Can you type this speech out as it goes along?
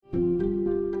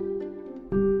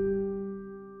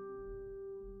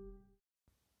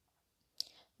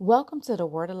Welcome to the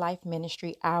Word of Life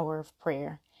Ministry Hour of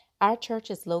Prayer. Our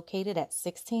church is located at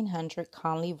 1600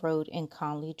 Conley Road in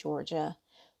Conley, Georgia.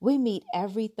 We meet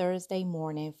every Thursday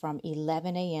morning from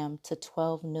 11 a.m. to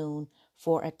 12 noon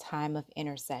for a time of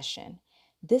intercession.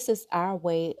 This is our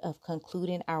way of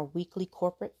concluding our weekly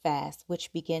corporate fast,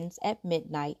 which begins at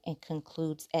midnight and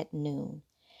concludes at noon.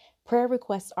 Prayer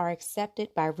requests are accepted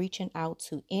by reaching out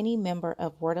to any member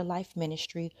of Word of Life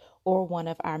Ministry or one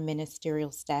of our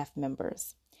ministerial staff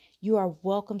members. You are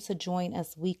welcome to join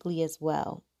us weekly as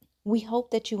well. We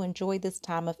hope that you enjoy this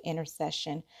time of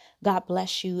intercession. God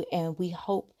bless you, and we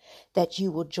hope that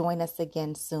you will join us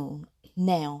again soon.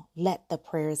 Now, let the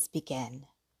prayers begin.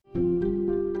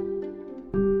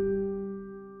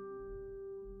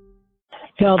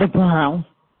 Elder Brown.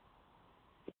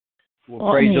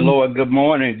 Well, praise the Lord. Good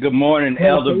morning. Good morning,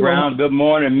 Elder Brown. Good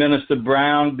morning, Minister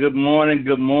Brown. Good morning.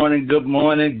 Good morning. Good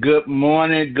morning. Good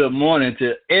morning. Good morning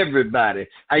to everybody.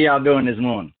 How y'all doing this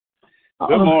morning?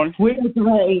 Good morning. We're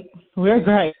great. We're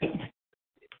great.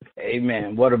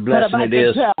 Amen. What a blessing it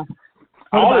is.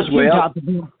 All is well.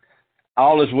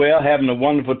 All is well. Having a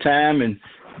wonderful time and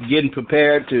getting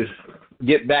prepared to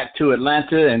get back to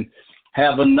Atlanta and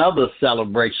have another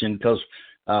celebration because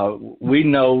we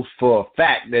know for a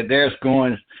fact that there's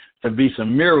going to be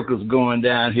some miracles going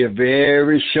down here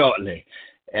very shortly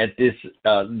at this,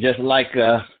 just like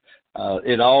God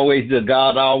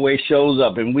always shows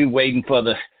up, and we're waiting for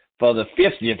the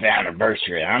 50th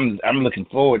anniversary. I'm looking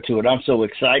forward to it. I'm so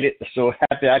excited, so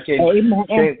happy. I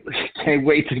can't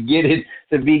wait to get it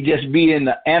to be in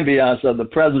the ambiance of the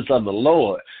presence of the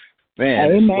Lord.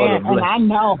 Man, amen. And I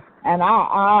know. And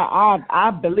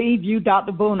I believe you,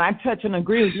 Dr. Boone. I touch and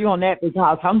agree with you on that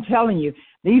because I'm telling you,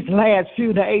 these last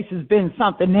few days has been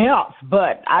something else.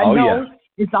 But I know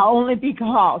it's only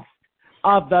because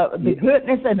of the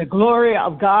goodness and the glory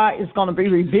of God is going to be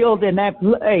revealed in that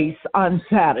place on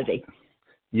Saturday.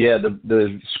 Yeah,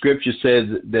 the scripture says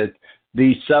that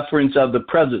the sufferings of the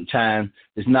present time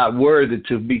is not worthy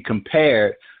to be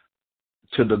compared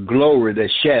to the glory that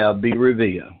shall be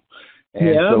revealed.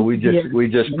 And so we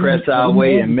just press our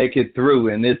way and make it through,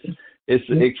 and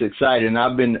it's exciting.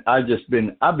 I've been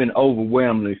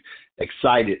overwhelmingly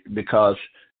excited because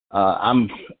I'm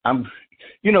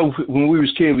when we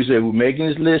was kids we said we're making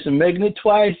this list and making it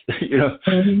twice.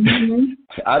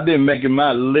 I've been making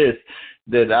my list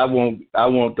that I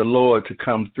want the Lord to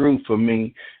come through for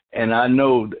me, and I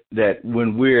know that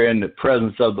when we're in the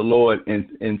presence of the Lord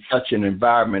in such an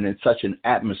environment, in such an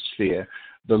atmosphere,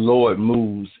 the Lord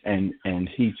moves and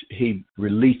he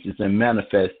releases and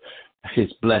manifests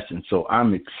his blessing. So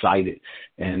I'm excited,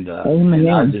 and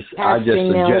I just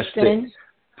suggest that.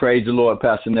 Praise the Lord,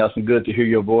 Pastor Nelson. Good to hear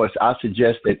your voice. I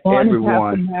suggest that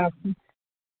everyone.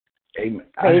 Amen.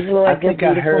 Praise the Lord.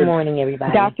 Good morning,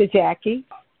 everybody. Dr. Jackie.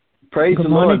 Praise the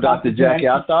Lord, Dr. Jackie.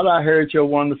 I thought I heard your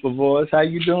wonderful voice. How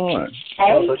you doing?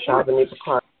 Hey.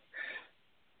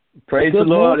 Praise the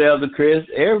Lord, Elder Chris.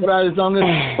 Everybody's on this.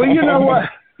 Well, you know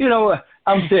what?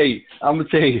 I'm gonna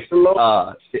tell you.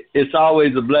 It's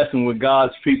always a blessing when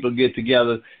God's people get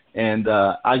together, and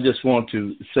I just want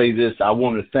to say this. I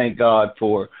want to thank God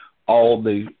for all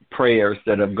the prayers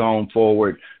that have gone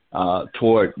forward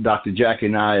toward Dr. Jackie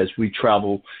and I as we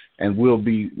travel, and we'll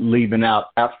be leaving out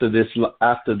after this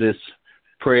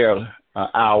prayer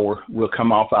hour. We'll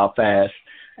come off our fast,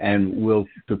 and we'll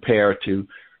prepare to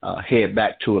head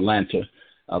back to Atlanta,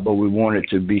 but we wanted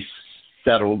to be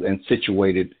settled and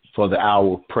situated for the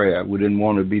hour of prayer. We didn't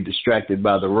want to be distracted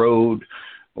by the road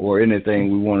or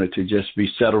anything. We wanted to just be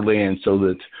settled in so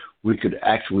that we could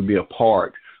actually be a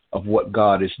part of what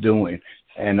God is doing.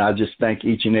 And I just thank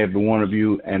each and every one of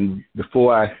you. And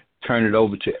before I turn it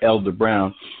over to Elder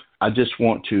Brown, I just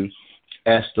want to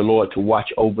ask the Lord to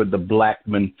watch over the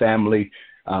Blackman family.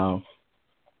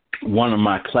 One of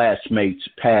my classmates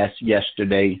passed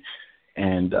yesterday,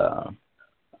 and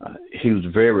he was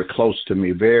very close to me,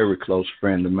 very close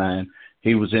friend of mine.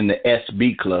 He was in the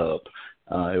SB Club.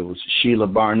 It was Sheila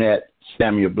Barnett,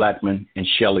 Samuel Blackman, and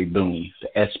Shelley Boone, the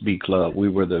SB Club. We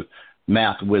were the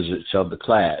math wizards of the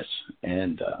class,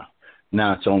 and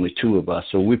now it's only two of us.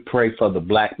 So we pray for the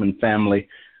Blackman family,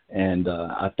 and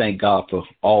I thank God for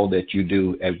all that you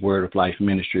do at Word of Life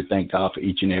Ministry. Thank God for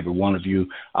each and every one of you.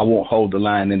 I won't hold the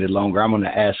line any longer. I'm going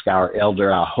to ask our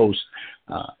host,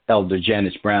 Elder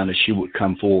Janice Brown, if she would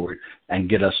come forward and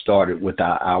get us started with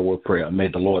our hour of prayer. May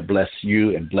the Lord bless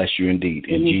you and bless you indeed.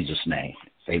 In Jesus' name,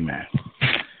 amen.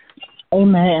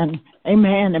 Amen.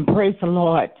 Amen, and praise the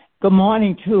Lord. Good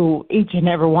morning to each and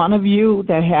every one of you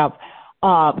that have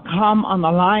come on the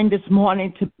line this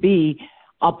morning to be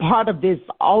a part of this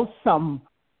awesome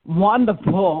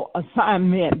wonderful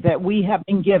assignment that we have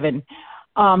been given.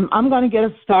 I'm going to get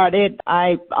us started.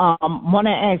 I want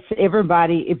to ask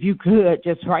everybody, if you could,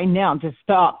 just right now, to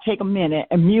stop, take a minute,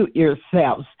 and mute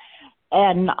yourselves.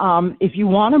 And if you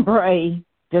want to pray,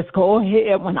 just go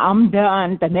ahead. When I'm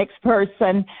done, the next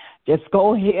person, just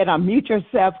go ahead, unmute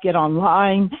yourself, get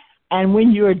online, and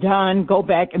when you're done, go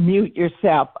back and mute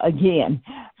yourself again.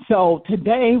 So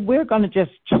today we're going to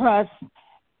just trust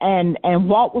and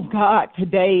walk with God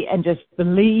today and just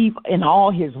believe in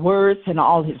all his words and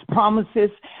all his promises.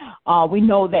 We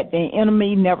know that the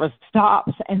enemy never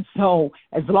stops, and so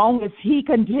as long as he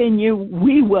continue,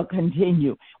 we will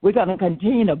continue. We're going to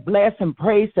continue to bless and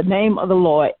praise the name of the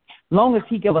Lord, as long as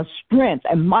he give us strength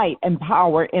and might and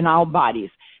power in our bodies.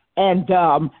 And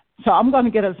so I'm going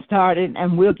to get us started,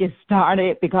 and we'll get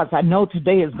started because I know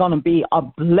today is going to be a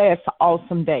blessed,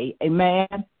 awesome day. Amen.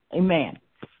 Amen.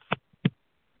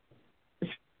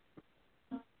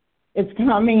 It's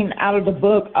coming out of the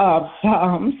book of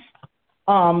Psalms,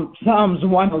 Psalms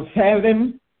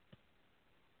 107.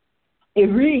 It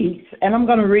reads, and I'm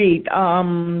going to read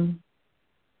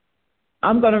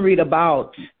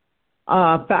about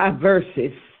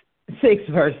 6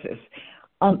 verses.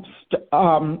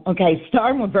 Okay,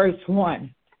 starting with verse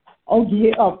 1. Oh,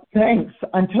 give thanks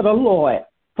unto the Lord,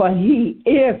 for he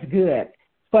is good,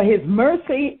 for his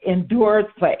mercy endures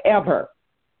forever.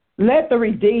 Let the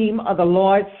redeemed of the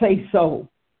Lord say so,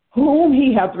 whom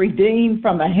he hath redeemed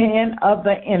from the hand of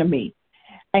the enemy,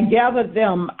 and gathered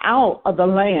them out of the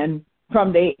land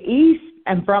from the east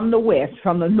and from the west,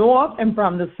 from the north and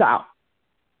from the south.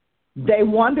 They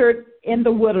wandered in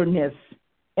the wilderness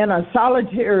in a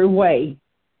solitary way.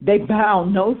 They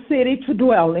found no city to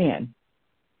dwell in.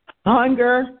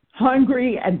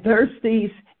 Hungry and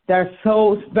thirsty, their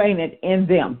souls fainted in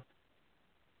them.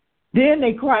 Then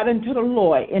they cried unto the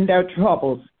Lord in their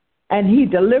troubles, and he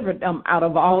delivered them out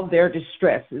of all their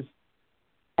distresses.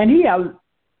 And he hath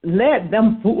led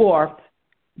them forth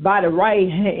by the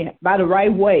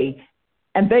right way,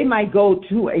 and they might go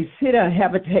to a city of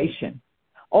habitation.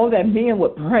 Oh, that men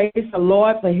would praise the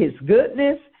Lord for his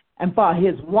goodness and for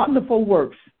his wonderful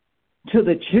works to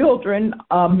the children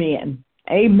of men.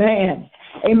 Amen.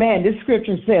 Amen. This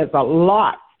scripture says a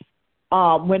lot.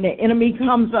 When the enemy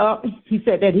comes up, he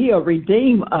said that he'll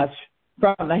redeem us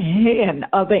from the hand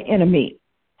of the enemy.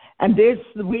 And this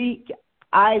week,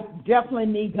 I definitely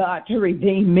need God to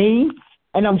redeem me,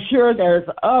 and I'm sure there's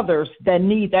others that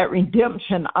need that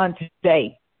redemption on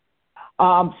today.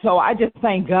 So I just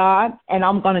thank God, and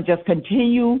I'm going to just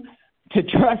continue to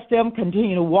trust him,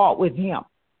 continue to walk with him.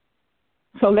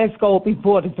 So let's go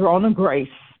before the throne of grace.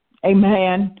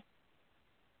 Amen.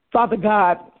 Father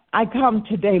God, I come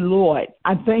today, Lord.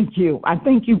 I thank you. I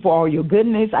thank you for all your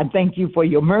goodness. I thank you for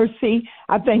your mercy.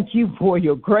 I thank you for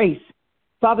your grace.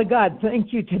 Father God,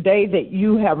 thank you today that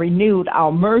you have renewed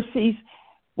our mercies.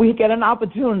 We get an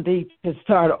opportunity to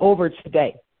start over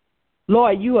today.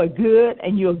 Lord, you are good,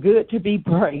 and you are good to be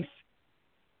praised.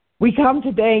 We come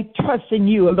today trusting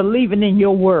you and believing in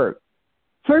your word.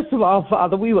 First of all,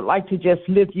 Father, we would like to just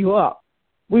lift you up.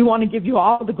 We want to give you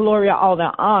all the glory, all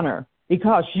the honor,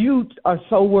 because you are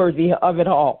so worthy of it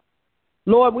all.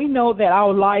 Lord, we know that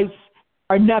our lives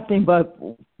are nothing but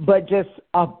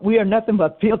we are nothing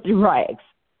but filthy rags.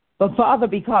 But Father,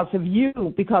 because of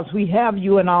you, because we have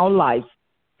you in our lives,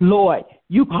 Lord,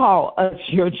 you call us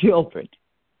your children.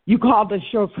 You called us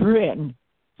your friend.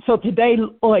 So today,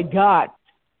 Lord God,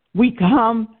 we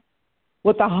come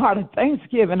with a heart of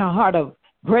thanksgiving, a heart of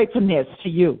gratefulness to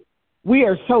you. We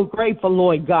are so grateful,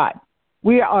 Lord God.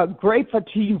 We are grateful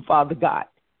to you, Father God.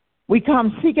 We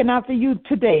come seeking after you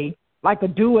today like a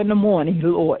dew in the morning,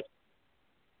 Lord.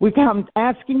 We come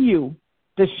asking you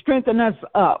to strengthen us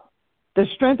up, to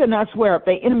strengthen us where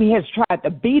the enemy has tried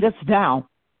to beat us down.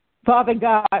 Father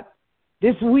God,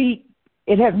 this week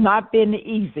it has not been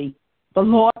easy. But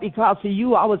Lord, because of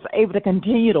you, I was able to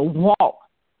continue to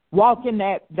walk in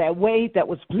that way that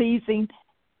was pleasing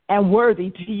and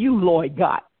worthy to you, Lord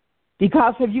God.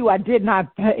 Because of you, I did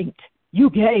not faint. You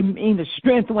gave me the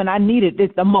strength when I needed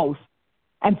it the most.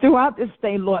 And throughout this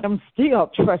day, Lord, I'm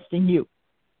still trusting you.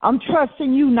 I'm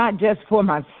trusting you not just for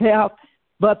myself,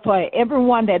 but for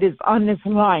everyone that is on this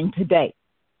line today.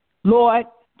 Lord,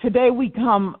 today we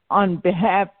come on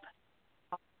behalf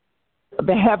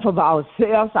of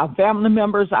ourselves, our family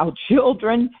members, our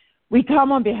children. We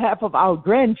come on behalf of our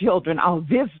grandchildren, our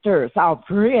visitors, our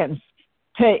friends,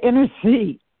 to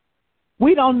intercede.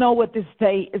 We don't know what this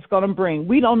day is going to bring.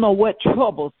 We don't know what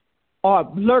troubles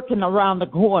are lurking around the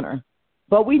corner.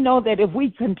 But we know that if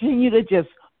we continue to just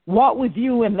walk with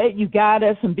you and let you guide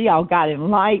us and be our guiding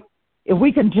light, if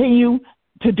we continue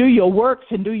to do your works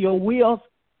and do your wills,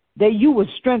 that you will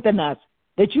strengthen us,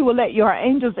 that you will let your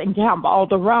angels encamp all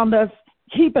around us,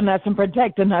 keeping us and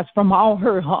protecting us from all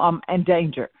hurt, harm, and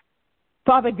danger.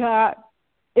 Father God,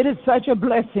 it is such a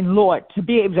blessing, Lord, to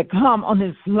be able to come on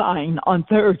this line on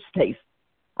Thursdays.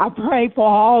 I pray for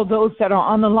all those that are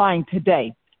on the line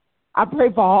today. I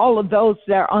pray for all of those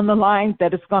that are on the line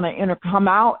that is going to come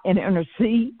out and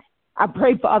intercede. I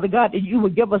pray, Father God, that you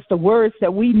would give us the words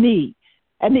that we need.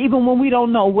 And even when we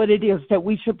don't know what it is that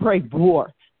we should pray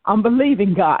for, I'm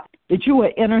believing, God, that you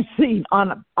will intercede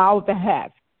on our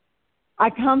behalf. I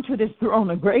come to this throne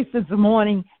of grace this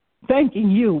morning thanking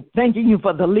you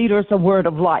for the leaders of Word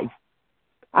of Life.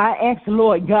 I ask,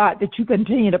 Lord God, that you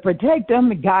continue to protect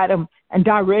them and guide them and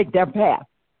direct their path.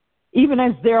 Even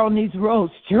as they're on these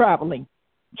roads traveling,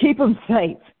 keep them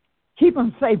safe. Keep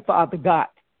them safe, Father God.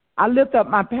 I lift up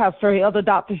my pastor, Elder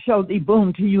Dr. Shelby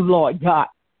Boone, to you, Lord God.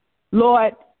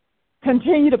 Lord,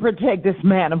 continue to protect this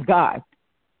man of God.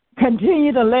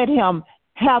 Continue to let him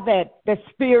have that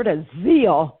spirit of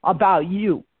zeal about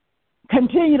you.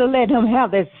 Continue to let him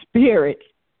have that spirit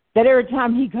that every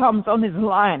time he comes on his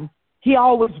line, he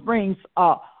always brings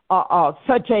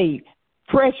such a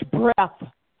fresh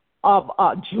breath of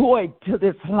joy to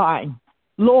this line.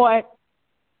 Lord,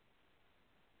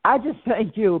 I just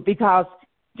thank you because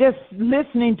just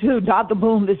listening to Dr.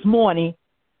 Boone this morning,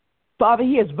 Father,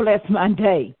 he has blessed my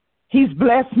day. He's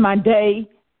blessed my day,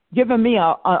 giving me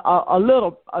a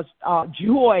little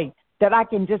joy that I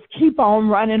can just keep on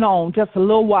running on just a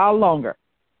little while longer.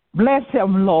 Bless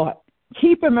him, Lord.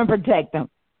 Keep him and protect him.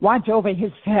 Watch over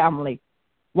his family.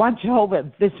 Watch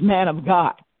over this man of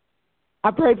God.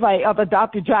 I pray for Elder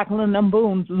Dr. Jacqueline M.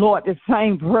 Boone, Lord, the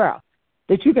same prayer,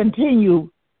 that you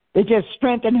continue to just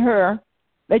strengthen her.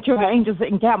 Let your angels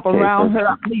encamp around her.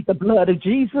 I plead the blood of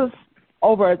Jesus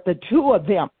over the two of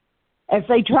them. As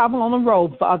they travel on the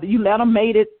road, Father, you let them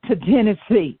make it to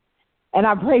Tennessee. And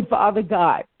I pray, Father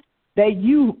God, that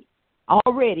you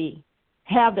already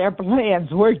have their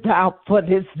plans worked out for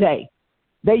this day,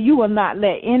 that you will not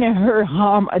let any hurt,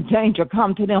 harm, or danger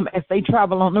come to them as they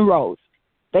travel on the roads.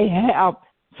 They have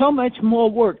so much more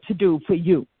work to do for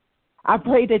you. I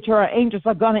pray that your angels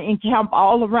are going to encamp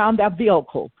all around their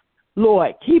vehicle,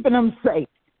 Lord, keeping them safe,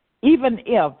 even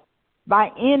if by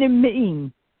any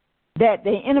means that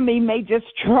the enemy may just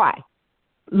try.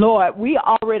 Lord, we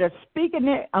already speaking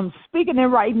it. I'm speaking it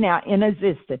right now in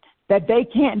existence, that they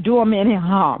can't do them any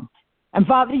harm. And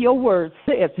Father, your word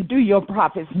says to do your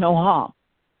prophets no harm.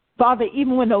 Father,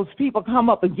 even when those people come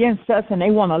up against us and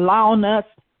they want to lie on us,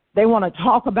 they want to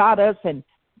talk about us and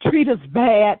treat us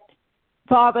bad,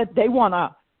 Father, they want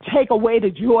to take away the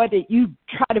joy that you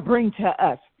try to bring to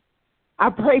us. I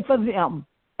pray for them,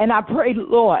 and I pray,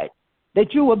 Lord,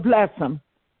 that you will bless them.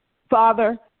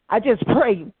 Father, I just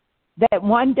pray that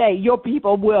one day your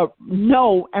people will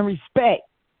know and respect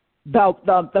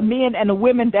the men and the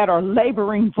women that are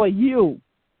laboring for you.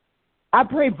 I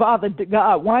pray, Father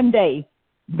God, one day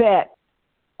that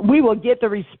we will get the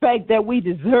respect that we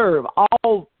deserve,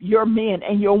 all your men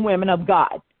and your women of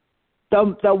God,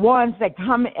 the ones that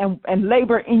come and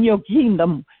labor in your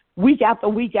kingdom week after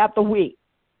week after week.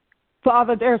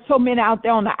 Father, there are so many out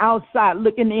there on the outside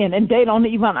looking in, and they don't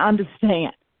even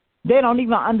understand. They don't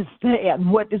even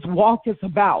understand what this walk is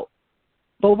about.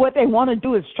 But what they want to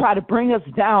do is try to bring us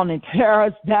down and tear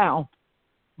us down.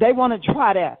 They want to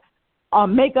try to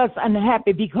make us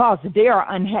unhappy because they are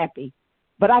unhappy.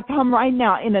 But I come right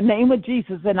now in the name of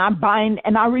Jesus, and I bind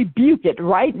and I rebuke it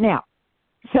right now.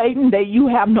 Satan, that you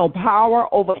have no power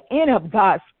over any of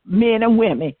God's men and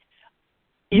women.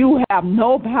 You have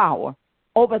no power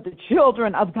over the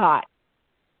children of God.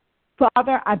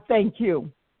 Father, I thank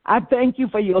you. I thank you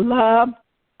for your love.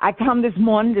 I come this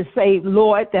morning to say,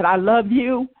 Lord, that I love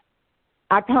you.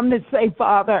 I come to say,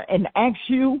 Father, and ask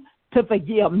you to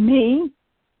forgive me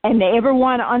and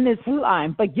everyone on this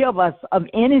line. Forgive us of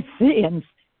any sins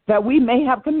that we may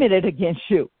have committed against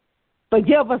you.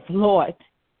 Forgive us, Lord,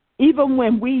 even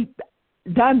when we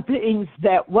done things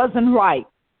that wasn't right,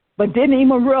 but didn't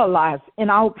even realize in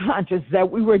our conscience that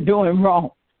we were doing wrong.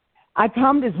 I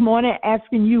come this morning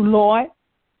asking you, Lord,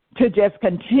 to just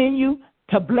continue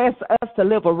to bless us to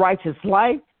live a righteous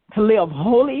life, to live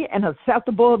holy and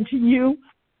acceptable to you,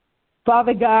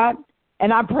 Father God.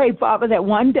 And I pray, Father, that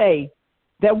one day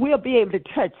that we'll be able to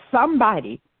touch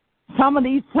somebody, some of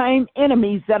these same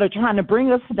enemies that are trying to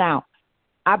bring us down.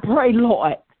 I pray,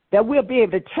 Lord, that we'll be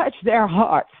able to touch their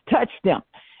hearts, touch them,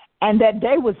 and that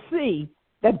they will see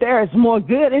that there is more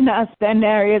good in us than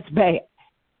there is bad.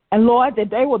 And, Lord,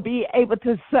 that they will be able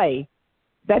to say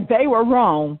that they were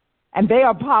wrong and they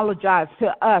apologize to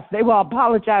us. They will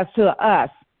apologize to us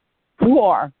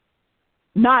for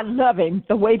not loving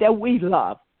the way that we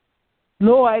love.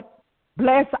 Lord,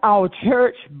 bless our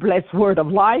church, bless Word of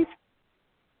Life.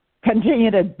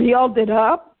 Continue to build it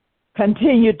up.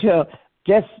 Continue to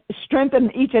just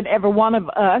strengthen each and every one of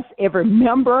us, every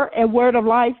member at Word of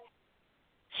Life.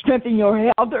 Strengthen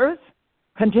your elders.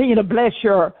 Continue to bless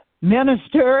your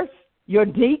ministers, your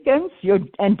deacons,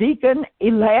 and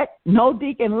deacon-elect, no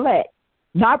deacon-elect,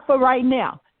 not for right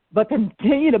now, but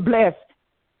continue to bless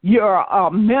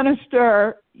your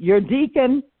minister, your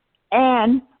deacon,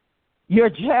 and your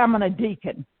chairman of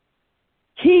deacon.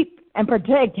 Keep and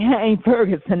protect Hank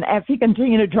Ferguson as he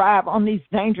continues to drive on these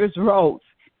dangerous roads.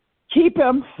 Keep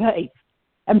him safe.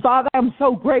 And Father, I'm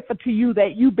so grateful to you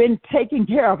that you've been taking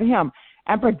care of him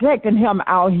and protecting him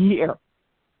out here.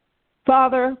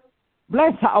 Father,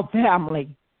 bless our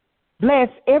family. Bless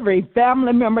every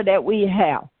family member that we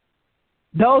have.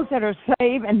 Those that are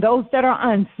saved and those that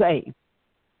are unsaved.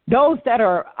 Those that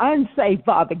are unsaved,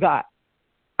 Father God,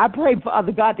 I pray,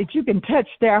 Father God, that you can touch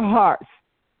their hearts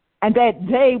and that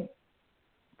they,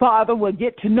 Father, will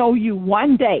get to know you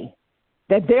one day,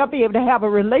 that they'll be able to have a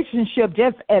relationship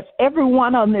just as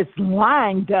everyone on this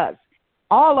line does.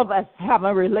 All of us have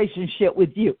a relationship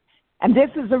with you. And this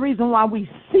is the reason why we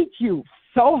seek you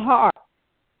so hard,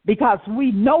 because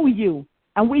we know you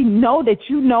and we know that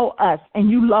you know us and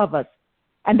you love us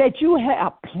and that you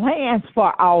have plans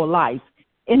for our life.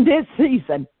 In this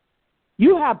season,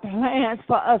 you have plans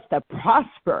for us to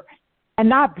prosper and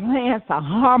not plans to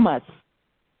harm us.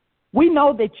 We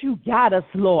know that you got us,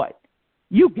 Lord.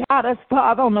 You got us,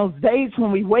 Father, on those days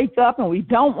when we wake up and we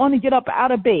don't want to get up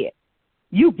out of bed.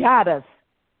 You got us.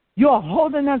 You're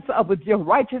holding us up with your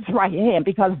righteous right hand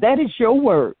because that is your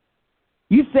word.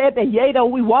 You said that, yea, though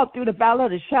we walk through the valley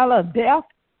of the shadow of death,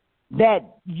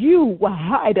 that you will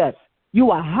hide us. You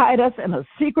will hide us in a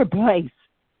secret place.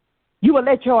 You will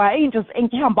let your angels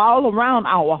encamp all around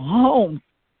our homes.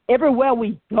 Everywhere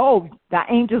we go, the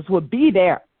angels will be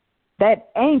there. That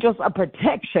angels of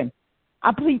protection.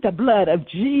 I plead the blood of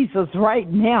Jesus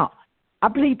right now. I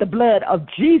plead the blood of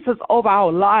Jesus over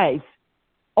our lives,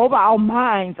 over our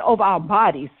minds, over our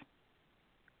bodies.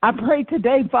 I pray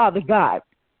today, Father God,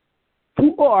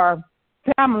 for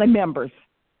family members.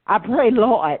 I pray,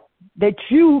 Lord, that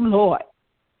you, Lord,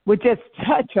 would just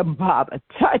touch them, Father,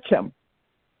 touch them.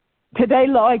 Today,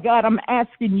 Lord God, I'm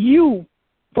asking you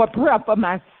for prayer for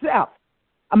myself.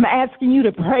 I'm asking you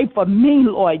to pray for me,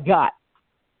 Lord God.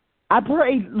 I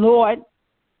pray, Lord,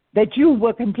 that you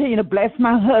will continue to bless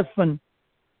my husband,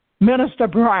 Minister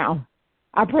Brown.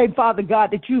 I pray, Father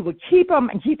God, that you would keep him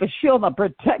and keep a shield of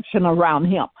protection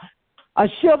around him. A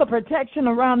shield of protection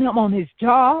around him on his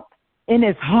job, in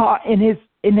his heart, in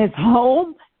his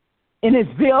home, in his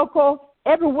vehicle,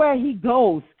 everywhere he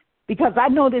goes. Because I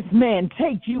know this man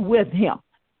takes you with him.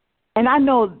 And I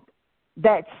know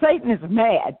that Satan is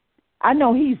mad. I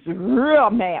know he's real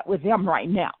mad with him right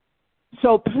now.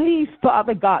 So please,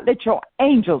 Father God, let your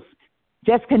angels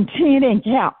just continue to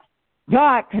encamp.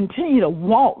 God, continue to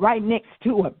walk right next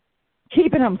to him,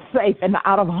 keeping him safe and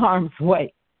out of harm's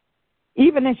way.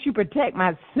 Even as you protect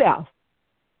myself,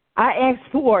 I ask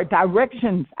for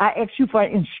directions. I ask you for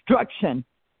instruction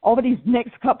over these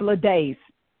next couple of days.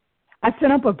 I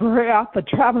sent up a prayer for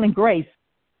traveling grace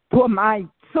for my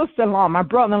sister-in-law, my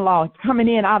brother-in-law, coming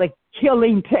in out of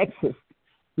Killeen, Texas.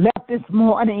 Left this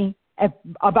morning at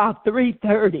about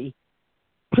 3:30.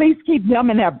 Please keep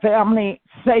them and their family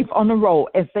safe on the road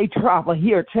as they travel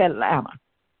here to Atlanta.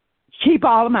 Keep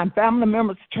all of my family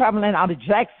members traveling out of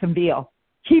Jacksonville.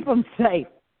 Keep them safe.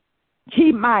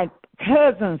 Keep my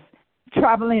cousins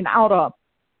traveling out of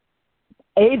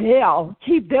Adel.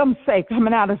 Keep them safe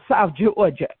coming out of South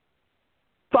Georgia.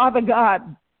 Father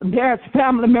God, there's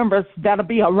family members that'll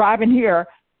be arriving here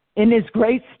in this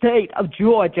great state of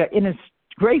Georgia, in this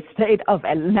great state of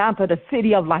Atlanta, the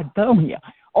city of Lithonia,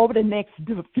 over the next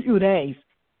few days.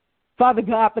 Father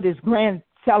God, for this grand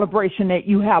celebration that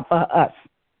you have for us.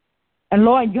 And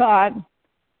Lord God,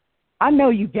 I know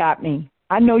you got me.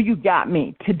 I know you got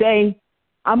me. Today,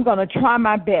 I'm going to try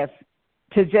my best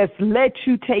to just let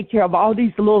you take care of all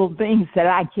these little things that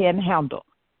I can't handle.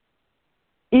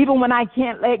 Even when I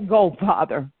can't let go,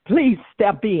 Father, please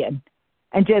step in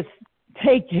and just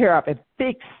take care of it.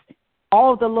 Fix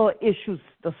all the little issues,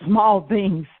 the small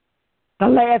things, the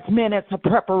last minutes of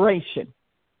preparation.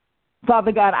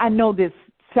 Father God, I know this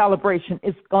celebration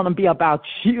is going to be about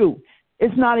you.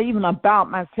 It's not even about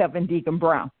myself and Deacon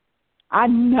Brown. I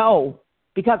know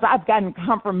because I've gotten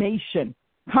confirmation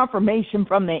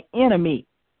from the enemy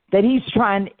that he's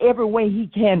trying every way he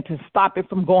can to stop it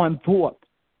from going forth.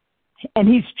 And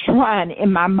he's trying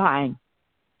in my mind.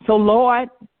 So, Lord,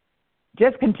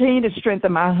 Just continue to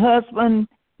strengthen my husband.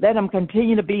 Let him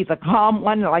continue to be the calm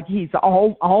one like he's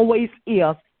always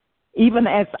is, even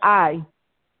as I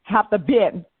have to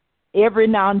bend every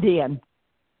now and then.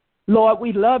 Lord,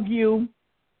 we love you.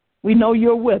 We know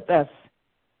you're with us.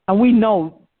 And we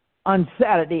know on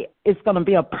Saturday it's going to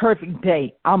be a perfect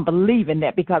day. I'm believing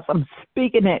that because I'm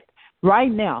speaking it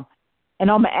right now. And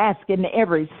I'm asking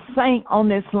every saint on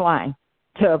this line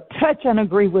to touch and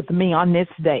agree with me on this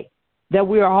day, that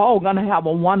we are all going to have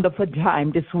a wonderful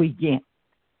time this weekend.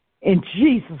 In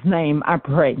Jesus' name I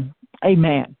pray.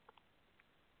 Amen.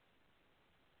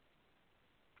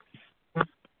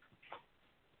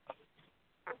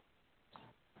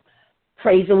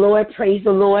 Praise the Lord, praise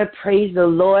the Lord, praise the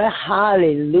Lord.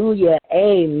 Hallelujah.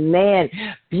 Amen.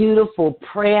 Beautiful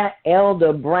prayer,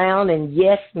 Elder Brown. And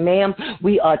yes, ma'am,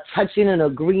 we are touching and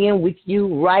agreeing with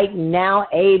you right now.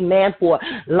 Amen. For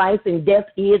life and death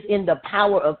is in the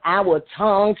power of our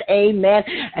tongues. Amen.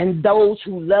 And those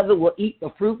who love it will eat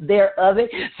the fruit thereof it.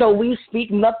 So we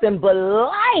speak nothing but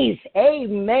life.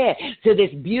 Amen. To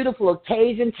this beautiful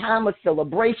occasion, time of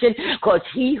celebration, because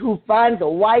he who finds a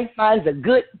wife finds a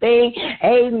good thing.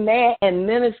 Amen. And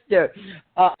Minister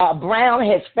Brown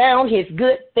has found his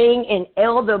good thing in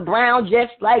Elder Brown,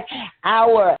 just like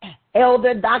our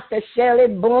Elder Dr. Shelley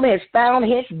Boone has found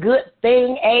his good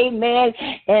thing, amen,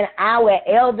 and our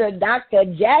Elder Dr.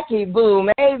 Jackie Boone,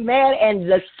 amen, and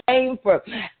the same for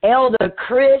Elder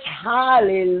Chris,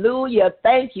 hallelujah,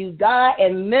 thank you, God,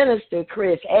 and Minister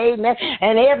Chris, amen,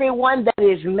 and everyone that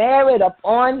is married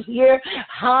upon here,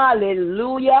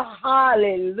 hallelujah,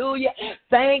 hallelujah,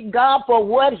 thank God for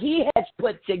what he has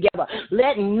put together.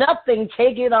 Let nothing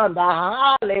take it under,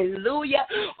 hallelujah,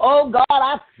 oh God,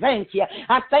 I thank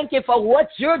you for what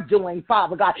you're doing,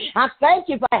 Father God. I thank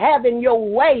you for having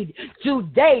your way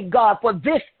today, God, for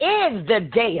this is the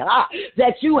day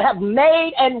that you have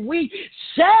made, and we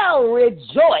shall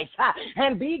rejoice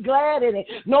and be glad in it.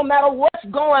 No matter what's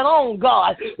going on,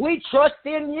 God, we trust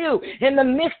in you in the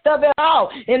midst of it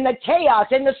all, in the chaos,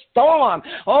 in the storm.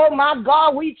 Oh, my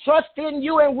God, we trust in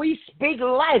you and we speak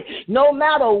life no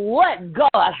matter what,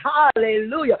 God.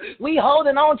 Hallelujah. We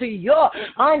holding on to your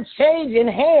unchanging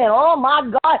hand. Oh, my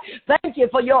God, thank you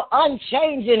for your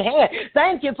unchanging hand.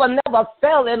 Thank you for never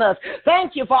failing us.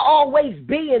 Thank you for always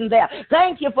being there.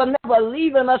 Thank you for never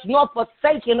leaving us nor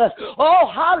forsaking us.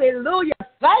 Oh, hallelujah.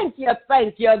 Thank you,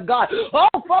 God. Oh,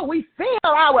 for we feel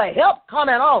our help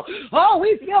coming on. Oh,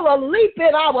 we feel a leap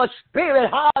in our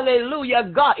spirit.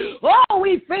 Hallelujah, God. Oh,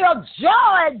 we feel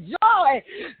joy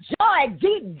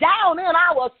deep down in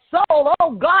our soul.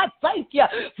 Oh, God, thank you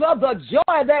for the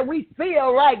joy that we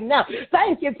feel right now.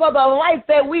 Thank you for the life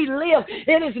that we live.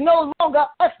 It is no longer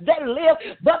us that live,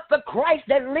 but the Christ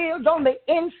that lives on the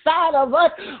inside of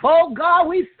us. Oh, God,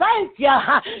 we thank you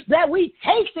that we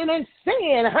tasted and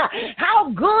seen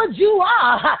how good you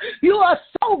are. You are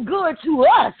so good to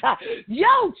us.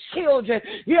 Your children,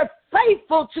 you're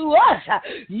faithful to us.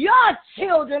 Your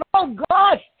children, oh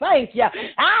God, thank you.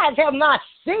 Eyes have not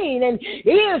seen and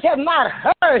ears have not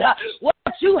heard what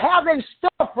you have in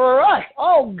store for us.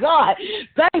 Oh God,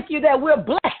 thank you that we're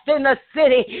blessed in the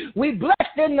city. We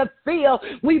blessed in the field.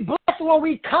 We blessed when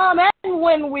we come and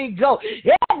when we go.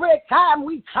 Every time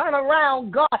we turn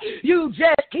around, God, you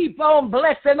just keep on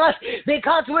blessing us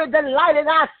because we're delighting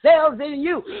ourselves in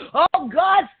you. Oh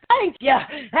God, thank you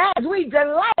as we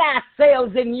delight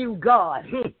ourselves in you, God.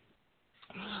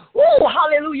 Oh,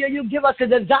 hallelujah. You give us the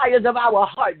desires of our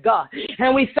heart, God.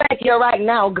 And we thank you right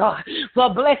now, God,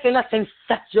 for blessing us in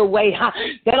such a way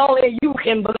that only you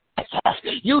can bless us.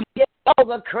 You get all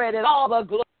the credit, all the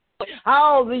glory,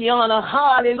 all the honor.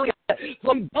 Hallelujah.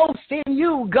 For we boast in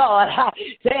you, God,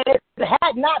 that it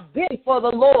had not been for the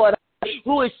Lord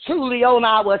who is truly on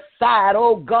our side.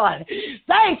 Oh, God,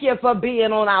 thank you for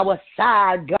being on our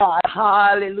side, God.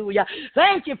 Hallelujah.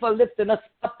 Thank you for lifting us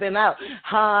up and out.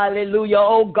 Hallelujah.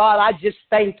 Oh, God, I just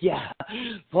thank you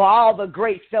for all the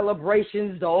great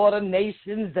celebrations, the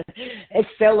ordinations, the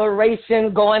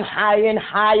acceleration going higher and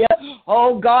higher.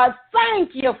 Oh, God,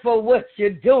 thank you for what you're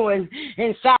doing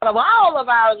inside of all of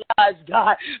our lives,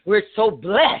 God. We're so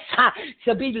blessed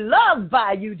to be loved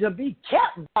by you, to be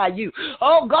kept by you.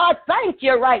 Oh, God, thank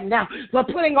you right now for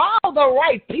putting all the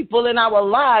right people in our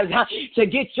lives to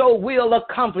get your will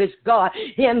accomplished, God,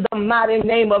 in the mighty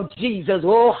name of Jesus.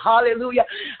 Oh, hallelujah.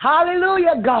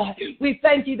 Hallelujah, God. We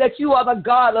thank you that you are the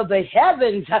God of the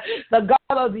heavens, the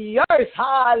God of the earth.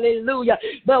 Hallelujah.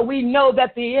 But we know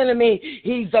that the enemy,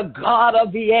 he's the God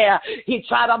of the air. He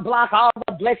tried to block all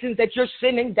the blessings that you're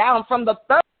sending down from the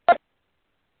third.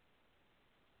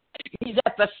 He's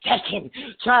at the second,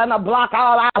 trying to block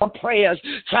all our prayers,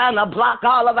 trying to block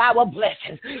all of our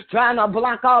blessings, trying to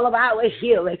block all of our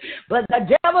healing. But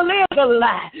the devil is a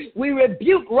lie. We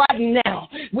rebuke right now.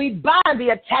 We bind the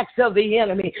attacks of the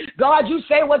enemy. God, you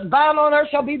say what's bound on earth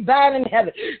shall be bound in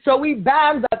heaven. So we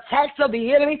bind the attacks of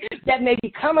the enemy that may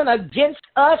be coming against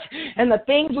us and the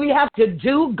things we have to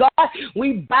do, God.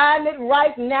 We bind it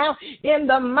right now in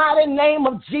the mighty name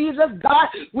of Jesus, God.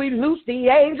 We loose the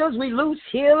angels. We loose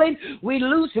healing. We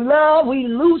loose love. We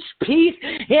loose peace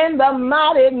in the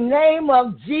mighty name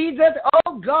of Jesus.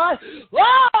 Oh, God.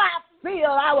 Oh, I feel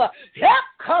our help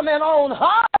coming on.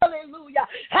 Hallelujah.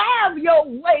 Have your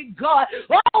way, God.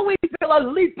 Oh, we feel a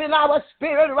leap in our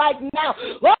spirit right now.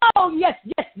 Oh, yes,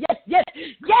 yes, yes, yes,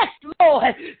 yes,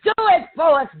 Lord. Do it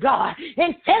for us, God.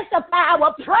 Intensify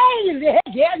our praise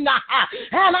again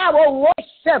and our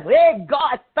worship. Hey,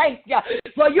 God, thank you.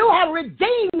 For you have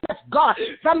redeemed us, God,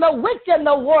 from the witch and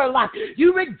the warlock.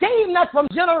 You redeemed us from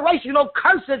generational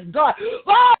curses, God.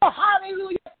 Oh,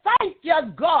 hallelujah. Thank you,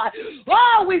 God.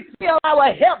 Oh, we feel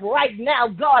our help right now,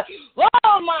 God.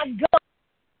 Oh, my God.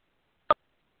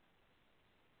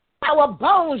 Our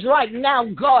bones right now,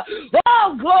 God.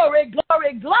 Oh, glory,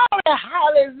 glory, glory,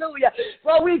 hallelujah.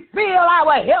 For we feel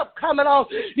our help coming on.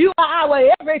 You are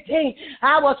our everything,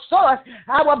 our source,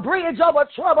 our bridge over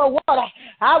troubled water,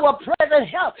 our present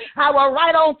help, our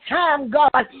right on time,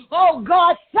 God. Oh,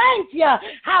 God, thank you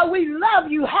how we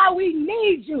love you, how we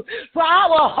need you, for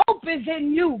our hope is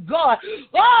in you, God.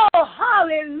 Oh,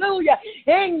 hallelujah.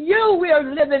 In you we're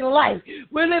living life.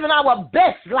 We're living our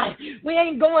best life. We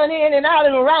ain't going in and out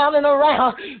and around and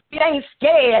around. We ain't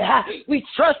scared. We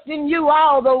trust in you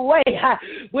all the way.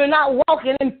 We're not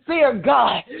walking in fear,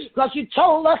 God, because you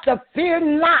told us to fear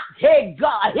not. Hey,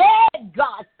 God. Hey,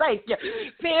 God, thank you.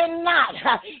 Fear not.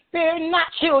 Fear not,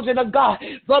 children of God,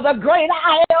 for the great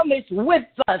I am is with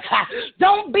us.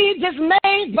 Don't be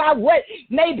dismayed by what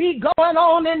may be going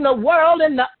on in the world,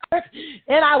 in the earth,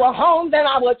 in our homes and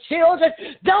our children.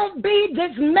 Don't be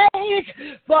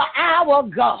dismayed, for our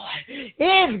God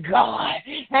is God,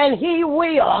 and he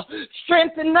will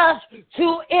strengthen us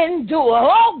to endure.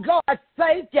 Oh, God,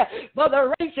 thank you, for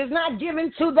the race is not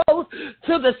given to those,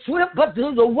 to the swift, but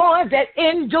to the ones that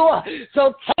endure.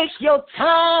 So take your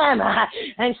time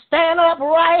and stand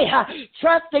upright,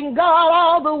 trusting God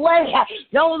all the way.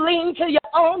 Don't lean to your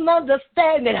own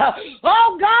understanding.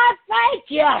 Oh, God, thank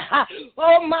you.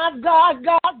 Oh, my God,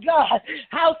 God, God,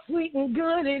 how sweet and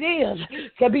good it is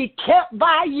to be kept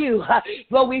by you.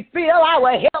 For we feel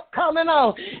our help coming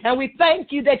on, and we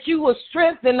thank you that you will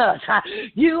strengthen us.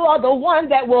 You are the one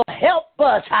that will help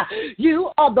us. You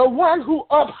are the one who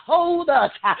uphold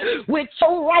us with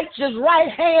your righteous right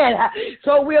hand.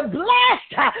 So we're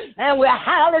blessed and we're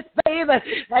highly favored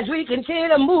as we continue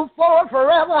to move forward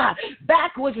forever,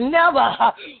 backwards never.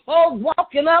 Oh,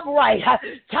 walking upright,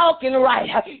 talking right,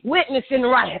 witnessing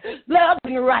right,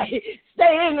 loving right,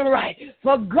 staying right.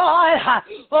 For God,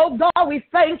 oh God, we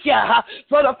thank you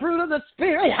for the fruit of the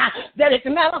Spirit that is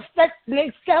manifesting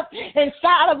itself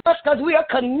inside of us, because we are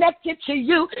connected to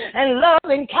you, and love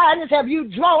and kindness have you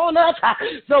drawn us.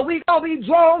 So we're going to be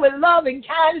drawn with love and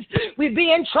kindness. We're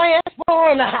being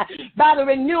transformed by the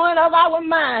renewing of our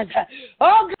minds.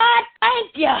 Oh God,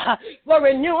 thank you for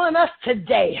renewing us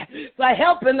today, for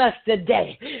helping us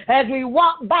today as we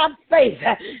walk by faith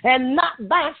and not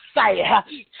by sight,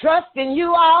 trusting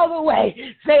you all the way,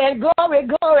 saying glory,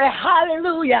 glory,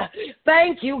 hallelujah.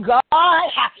 Thank you, God.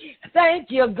 Thank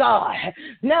you, God.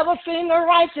 Never seen the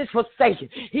righteous forsaken.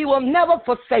 He will never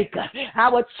forsake us.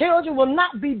 Our children will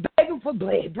not be begging for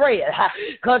bread,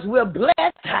 because we're blessed.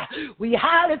 We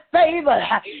highly favored,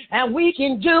 and we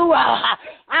can do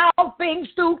all things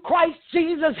through Christ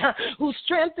Jesus, who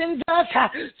strengthens us.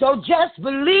 So just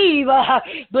believe,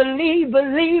 believe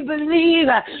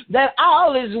that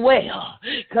all is well,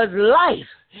 because life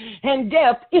and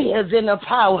death is in the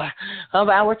power of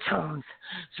our tongues.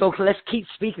 So let's keep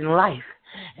speaking life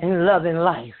and loving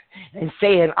life and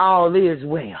saying all is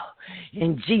well.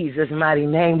 In Jesus' mighty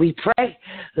name we pray.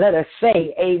 Let us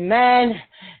say amen,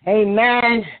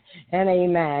 amen, and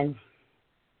amen.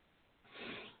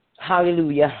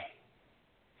 Hallelujah.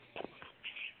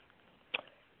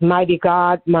 Mighty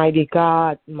God, mighty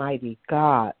God, mighty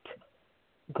God.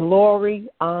 Glory,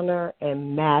 honor,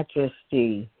 and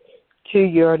majesty to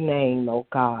your name, O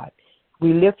God.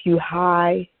 We lift you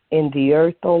high in the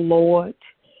earth, O Lord,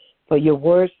 for your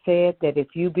word said that if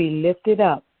you be lifted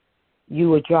up, you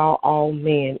will draw all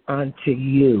men unto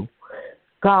you.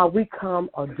 God, we come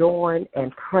adoring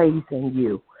and praising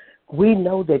you. We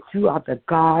know that you are the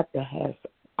God that has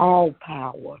all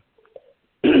power,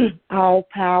 all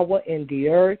power in the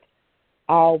earth,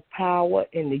 all power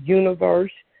in the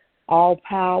universe, all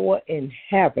power in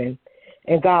heaven.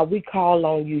 And God, we call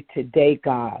on you today,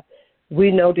 God.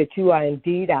 We know that you are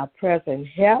indeed our present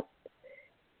help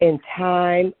in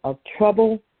time of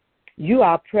trouble. You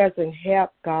are present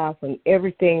help, God, when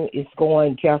everything is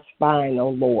going just fine, oh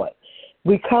Lord.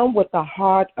 We come with a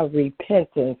heart of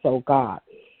repentance, oh God.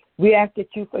 We ask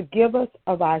that you forgive us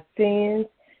of our sins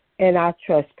and our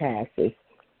trespasses,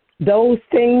 those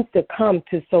things that come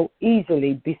to so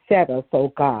easily beset us,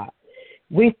 oh God.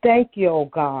 We thank you, oh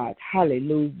God,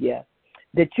 hallelujah,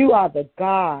 that you are the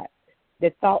God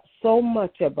that thought so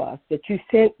much of us that you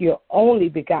sent your only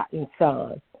begotten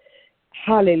Son,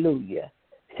 hallelujah,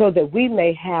 so that we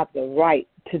may have the right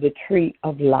to the tree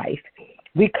of life.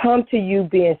 We come to you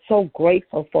being so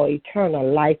grateful for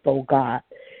eternal life, oh God.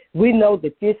 We know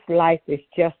that this life is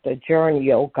just a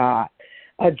journey, oh God,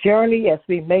 a journey as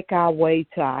we make our way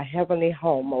to our heavenly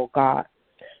home, oh God.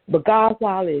 But God,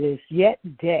 while it is yet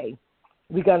day,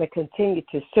 we're going to continue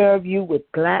to serve you with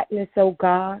gladness, oh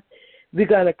God. We're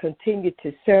going to continue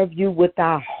to serve you with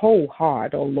our whole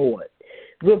heart, oh Lord.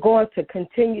 We're going to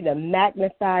continue to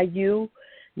magnify you,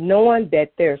 knowing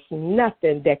that there's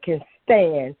nothing that can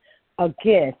stand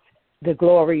against the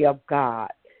glory of God.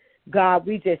 God,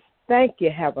 we just thank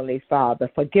you, Heavenly Father,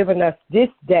 for giving us this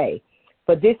day.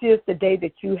 For this is the day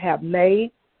that you have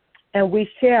made, and we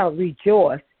shall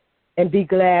rejoice and be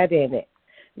glad in it.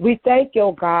 We thank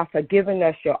you, God, for giving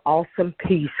us your awesome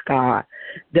peace, God,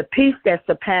 the peace that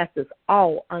surpasses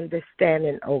all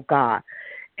understanding, oh God.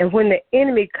 And when the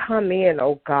enemy come in,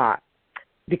 oh God,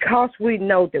 because we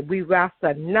know that we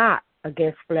wrestle not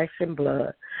against flesh and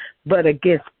blood, but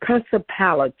against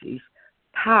principalities,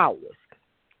 powers,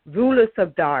 rulers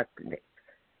of darkness,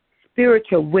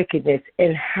 spiritual wickedness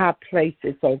in high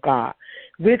places, oh God.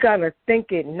 We're going to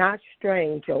think it not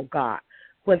strange, oh God,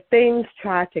 when things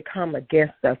try to come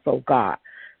against us, oh God.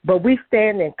 But we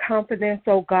stand in confidence,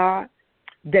 oh God,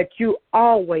 that you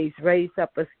always raise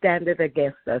up a standard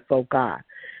against us, oh God.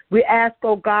 We ask,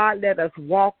 oh God, let us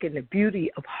walk in the beauty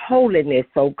of holiness,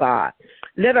 oh God.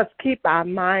 Let us keep our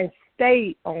minds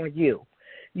stayed on you.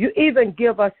 You even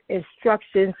give us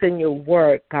instructions in your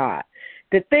word, God,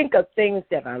 to think of things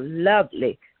that are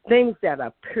lovely, things that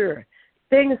are pure,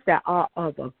 things that are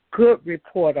of a good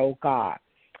report, oh God.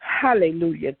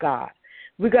 Hallelujah, God.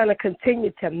 We're going to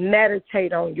continue to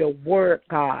meditate on your word,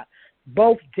 God,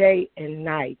 both day and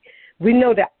night. We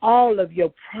know that all of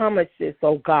your promises,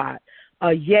 oh God,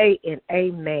 are yea and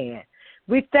amen.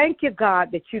 We thank you, God,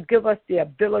 that you give us the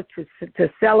ability to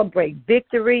celebrate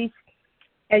victories,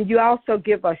 and you also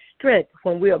give us strength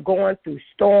when we are going through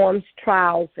storms,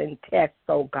 trials, and tests,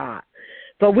 oh God.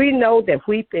 But we know that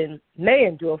weeping may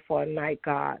endure for a night,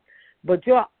 God, but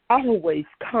you'll always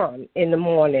come in the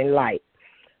morning light.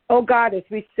 Oh God, as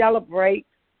we celebrate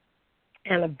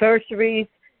anniversaries,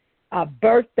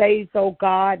 birthdays, oh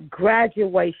God,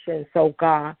 graduations, oh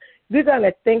God, we're going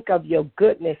to think of your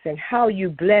goodness and how you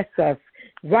bless us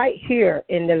right here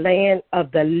in the land of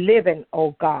the living,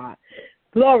 oh God.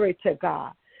 Glory to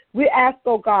God. We ask,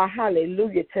 oh God,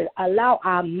 hallelujah, to allow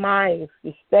our minds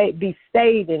to be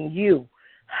stayed in you.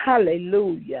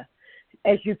 Hallelujah.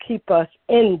 As you keep us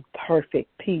in perfect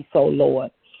peace, oh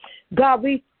Lord. God,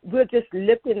 we're just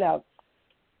lifting up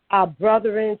our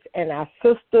brethren and our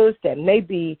sisters that may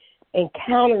be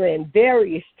encountering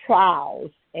various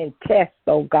trials and tests,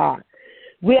 oh God.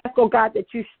 We ask, oh God,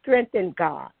 that you strengthen,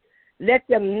 God. Let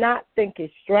them not think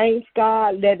it's strange,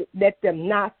 God. Let them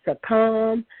not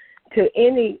succumb to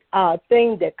any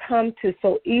thing that come to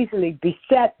so easily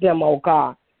beset them, oh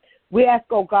God. We ask,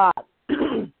 oh God,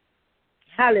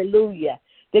 hallelujah,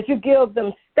 that you give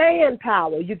them staying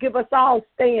power. You give us all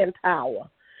staying power.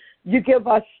 You give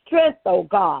us strength, oh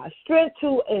God, strength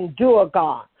to endure,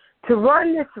 God, to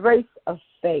run this race of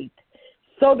faith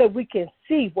so that we can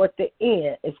see what the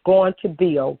end is going to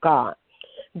be, oh God.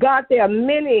 God, there are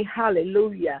many,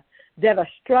 hallelujah, that are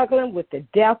struggling with the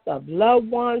death of loved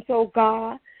ones, oh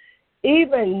God,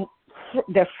 even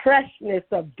the freshness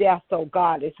of death, oh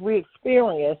God, as we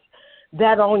experienced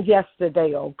that on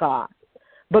yesterday, oh God.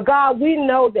 But God, we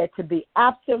know that to be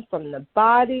absent from the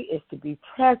body is to be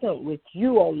present with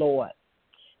you, oh Lord.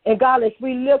 And God, as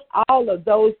we lift all of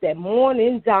those that mourn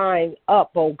and dine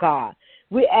up, oh God,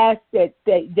 we ask that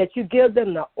you give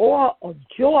them the oil of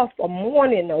joy for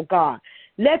mourning, oh God.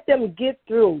 Let them get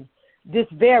through this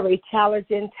very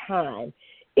challenging time.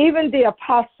 Even the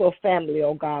apostle family,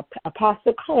 oh God,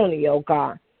 Apostle Coney, oh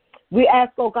God. We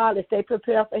ask, oh God, as they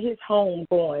prepare for his home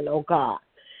going, oh God,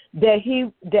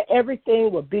 that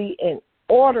everything will be in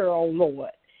order, oh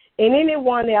Lord. And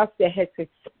anyone else that has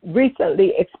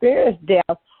recently experienced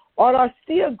death or are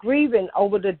still grieving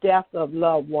over the death of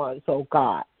loved ones, oh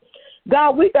God.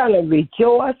 God, we're going to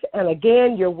rejoice, and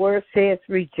again, your word says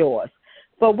rejoice.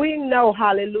 For we know,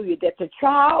 hallelujah, that the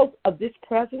trials of this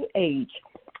present age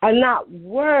are not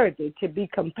worthy to be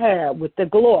compared with the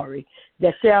glory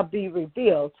that shall be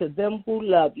revealed to them who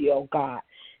love you, oh God.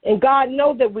 And God,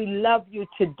 know that we love you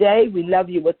today. We love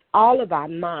you with all of our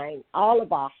mind, all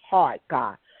of our heart,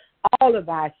 God, all of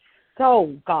our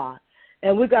soul, God.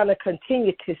 And we're going to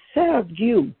continue to serve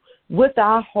you with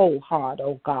our whole heart,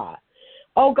 oh God.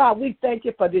 Oh, God, we thank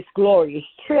you for this glorious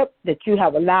trip that you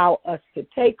have allowed us to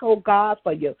take, oh God,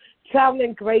 for your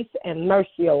traveling grace and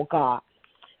mercy, oh God.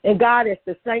 And, God, as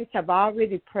the saints have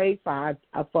already prayed for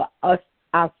us,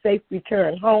 our safe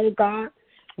return home, God,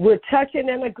 we're touching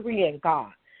and agreeing,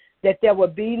 God, that there will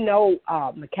be no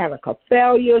mechanical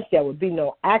failures, there will be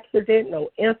no accident, no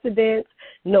incidents,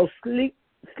 no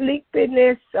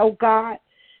sleepiness, oh God,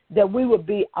 that we will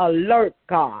be alert,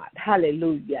 God,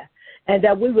 hallelujah, and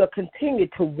that we will continue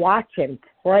to watch and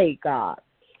pray, God.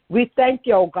 We thank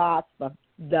you, oh God, for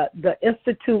the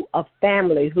Institute of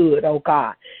Familyhood, oh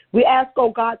God. We ask,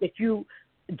 oh God, that you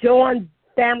join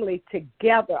family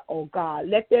together, oh God.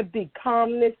 Let there be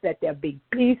calmness, let there be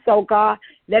peace, oh God.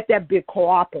 Let there be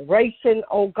cooperation,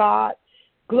 oh God.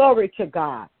 Glory to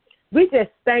God. We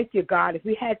just thank you, God. If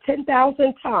we had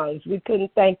 10,000 tongues, we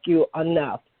couldn't thank you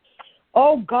enough.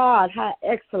 Oh, God, how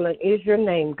excellent is your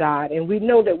name, God. And we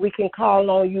know that we can call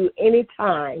on you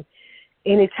anytime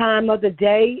of the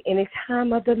day, any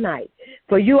time of the night.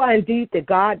 For you are indeed the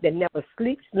God that never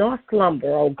sleeps nor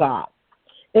slumber, oh God.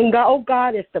 And, God, oh,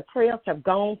 God, as the prayers have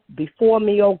gone before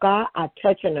me, oh, God, I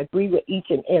touch and agree with each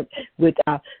and every, with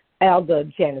Elder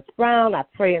Janice Brown. I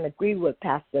pray and agree with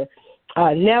Pastor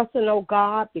Nelson, oh,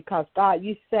 God, because, God,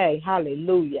 you say,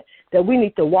 hallelujah, that we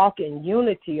need to walk in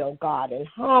unity, oh, God, in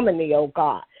harmony, oh,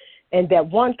 God, and that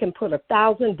one can put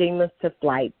 1,000 demons to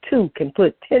flight, two can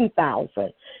put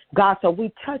 10,000. God, so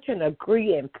we touch and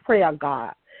agree in prayer,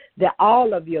 God, that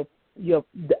all of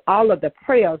all of the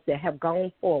prayers that have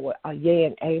gone forward are yea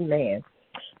and amen.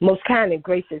 Most kind and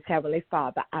gracious Heavenly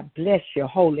Father, I bless your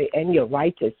holy and your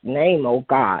righteous name, oh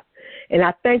God. And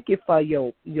I thank you for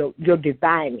your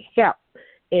divine help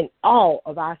in all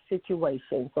of our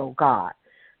situations, oh God.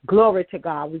 Glory to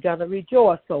God. We're going to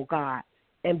rejoice, oh God,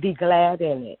 and be glad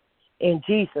in it. In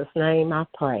Jesus' name I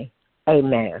pray.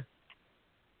 Amen.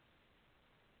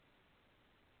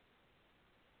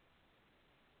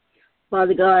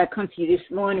 Father God, I come to you this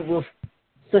morning with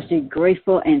such a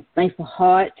grateful and thankful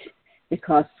heart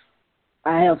because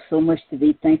I have so much to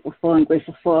be thankful for and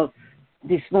grateful for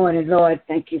this morning, Lord.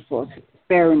 Thank you for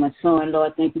sparing my son,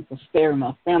 Lord. Thank you for sparing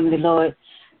my family, Lord.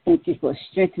 Thank you for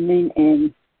strengthening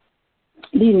and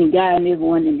leading and guiding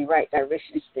everyone in the right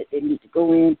directions that they need to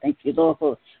go in. Thank you, Lord,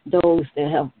 for those that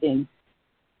have been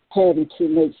having to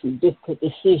make some difficult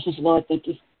decisions, Lord. Thank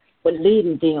you for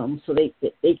leading them so that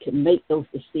they can make those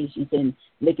decisions and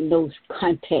making those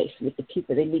contacts with the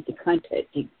people they need to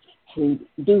contact to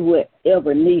do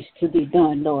whatever needs to be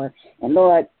done, Lord. And,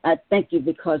 Lord, I thank you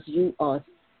because you are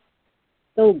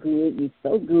so good. You're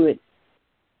so good.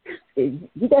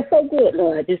 You are so good,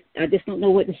 Lord. I just don't know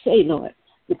what to say, Lord,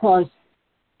 because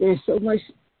there's so much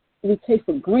we take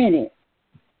for granted,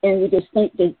 and we just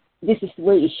think that this is the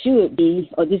way it should be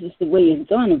or this is the way it's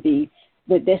going to be.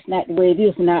 But that's not the way it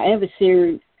is, and our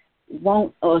adversary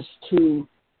want us to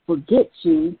forget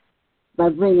you by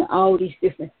bringing all these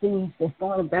different things that's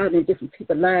going about in different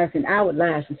people's lives and our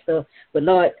lives and stuff. But,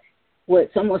 Lord, what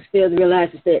someone fails to realize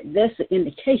is that that's an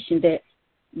indication that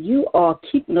you are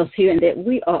keeping us here and that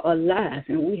we are alive,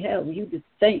 and we have you to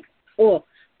thank for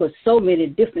so many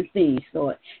different things,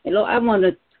 Lord. And, Lord, I want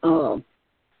to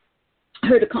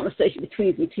heard a conversation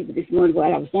between some people this morning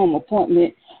while I was on my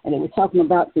appointment, and they were talking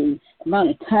about the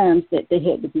amount of times that they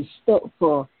had to be stuck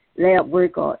for lab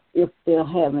work or if they're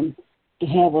having to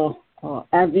have a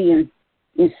IV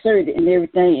inserted and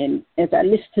everything. And as I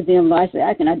listened to them, I said,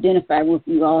 I can identify with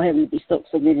you all having to be stuck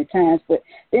so many times. But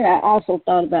then I also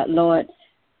thought about, Lord,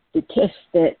 the test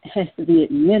that has to be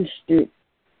administered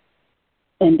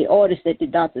and the orders that the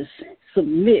doctors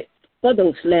submit for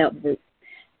those lab work.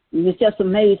 And it's just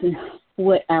amazing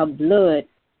what our blood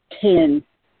can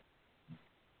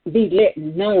be let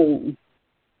known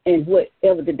and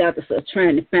whatever the doctors are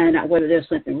trying to find out, whether there's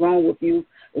something wrong with you,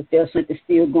 if there's something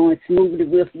still going smoothly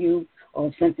with you, or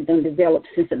if something done developed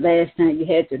since the last time you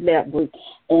had your lab work.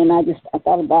 And I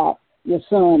thought about your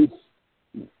son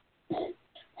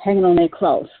hanging on that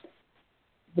cross,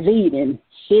 bleeding,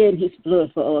 shedding his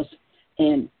blood for us,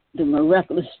 and the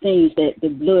miraculous things that the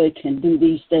blood can do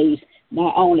these days.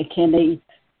 Not only can they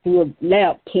do a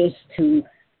lab test to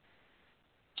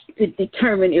to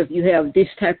determine if you have this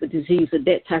type of disease or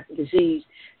that type of disease.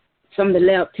 Some of the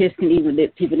lab tests can even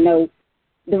let people know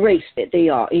the race that they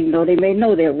are, even though they may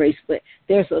know their race. But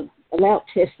there's a lab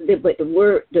test, but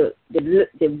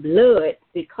the blood,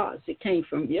 because it came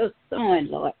from your son,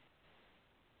 Lord,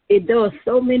 it does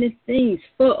so many things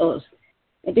for us.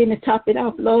 And then to top it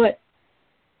off, Lord,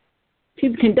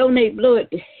 people can donate blood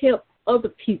to help other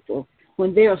people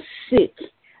when they're sick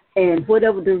and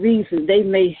whatever the reason they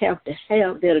may have to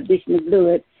have that additional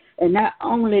blood. And not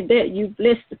only that, you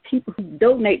bless the people who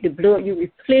donate the blood. You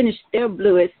replenish their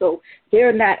blood so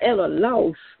they're not at a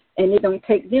loss and it don't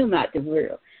take them out the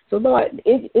world. So, Lord,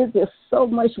 it's just so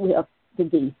much we have to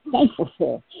be thankful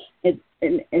for. And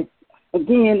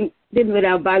again, living with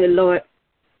our body, Lord,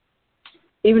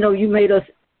 even though you made us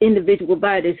individual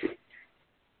bodies,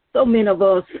 so many of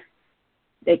us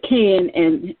that can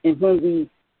and when we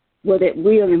that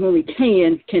will and when we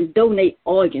can donate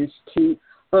organs to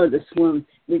others when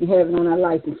we can have it on our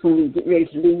license when we get ready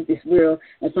to leave this world.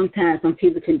 And sometimes some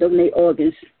people can donate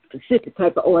organs, specific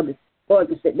type of organs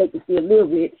that they can still live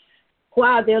with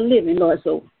while they're living, Lord.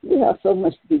 So we have so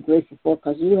much to be grateful for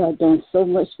because you have done so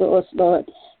much for us, Lord.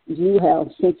 You have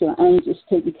sent your angels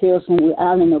taking care of us when we're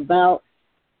out and about.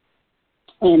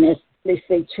 And as they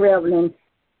say, traveling,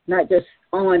 not just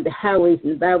on the highways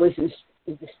and byways and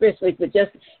the expressways, but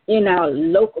just in our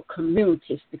local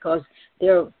communities, because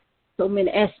there are so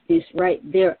many aspects right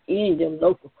there in the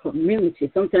local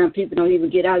community. Sometimes people don't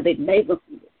even get out of their neighborhood,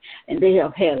 and they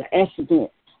have had an accident.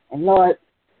 And, Lord,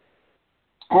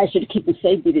 I ask you to keep them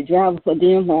safe, be the driver for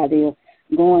them while they're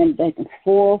going back and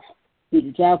forth, be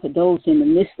the driver for those in the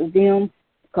midst of them,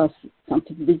 because some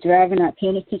people be driving, not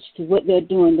paying attention to what they're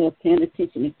doing. They're paying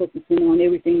attention and focusing on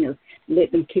everything else.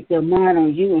 Let them keep their mind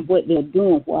on you and what they're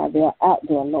doing while they're out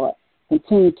there, Lord.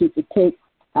 Continue to protect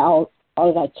all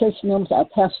of our church members, our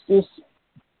pastors,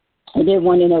 and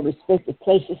everyone in their respective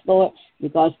places, Lord,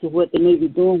 regards to what they may be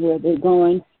doing, where they're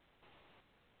going,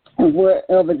 and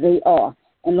wherever they are.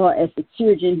 And, Lord, as the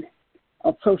children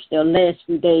approach their last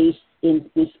few days in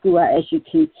school, I ask you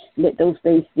to let those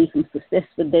days be some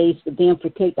successful days for them.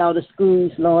 Protect all the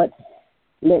schools, Lord.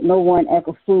 Let no one act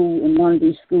a fool in one of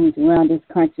these schools around this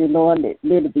country, Lord. Let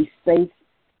it be safe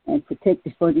and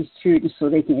protected for these children so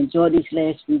they can enjoy these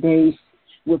last few days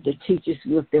with the teachers,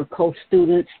 with their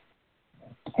co-students,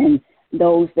 and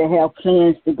those that have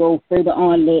plans to go further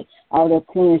on. Let all their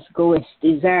plans go as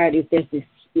desired. If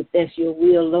that's your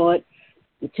will, Lord,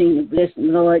 continue to bless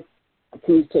them, Lord.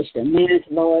 Continue to touch their minds,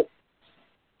 Lord.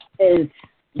 And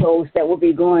those that will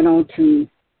be going on to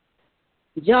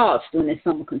jobs during this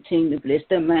summer, continue to bless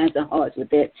their minds and hearts with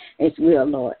that as well,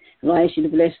 Lord. And I ask you to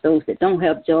bless those that don't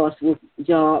have jobs with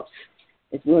jobs,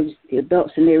 as well as the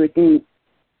adults and everything.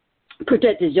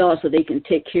 Protect the jobs so they can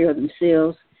take care of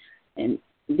themselves and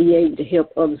be able to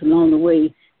help others along the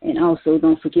way. And also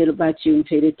don't forget about you and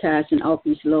pay their tithes and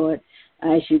offerings, Lord.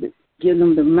 I ask you to give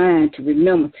them the mind to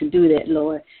remember to do that,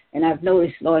 Lord. And I've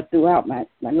noticed, Lord, throughout my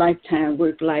lifetime,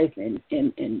 work life,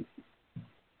 and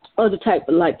other type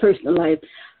of life, personal life,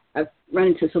 I've run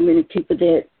into so many people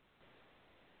that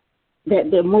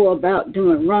they're more about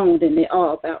doing wrong than they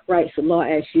are about right. So, Lord,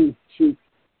 I ask you to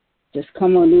just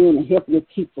come on in and help your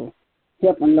people.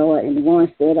 Help them, Lord, and the ones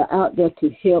that are out there to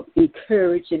help,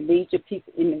 encourage, and lead your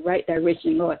people in the right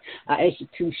direction, Lord. I ask you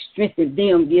to strengthen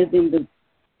them, give them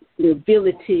the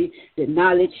ability, the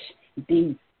knowledge,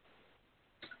 the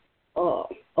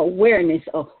awareness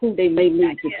of who they may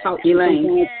need to talk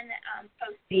to.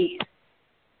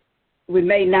 We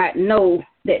may not know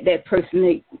that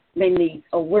person may need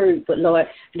a word, but, Lord,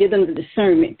 give them the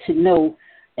discernment to know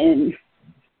and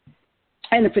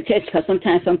the protection, because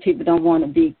sometimes some people don't want to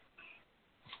be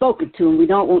spoken to, and we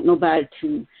don't want nobody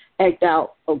to act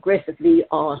out aggressively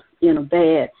or in a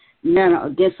bad manner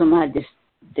against somebody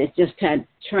that's just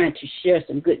trying to share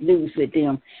some good news with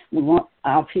them. We want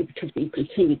our people to be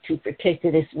continued to protect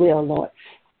it as well, Lord.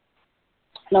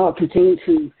 Lord, continue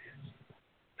to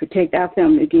protect our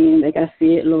family again, like I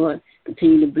said, Lord.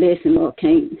 Continue to bless, and Lord,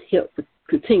 can't help but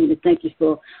continue to thank you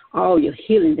for all your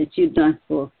healing that you've done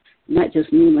for not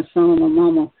just me, my son, my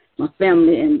mama, my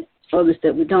family, and others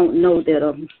that we don't know that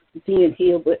are being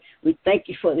healed, but we thank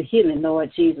you for the healing,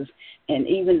 Lord Jesus. And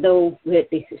even though we had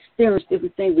to experience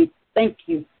different things, we thank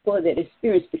you for that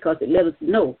experience, because it let us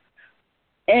know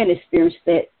and experience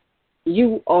that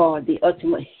you are the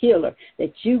ultimate healer,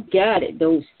 that you guided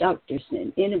those doctors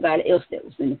and anybody else that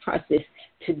was in the process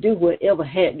to do whatever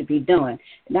had to be done.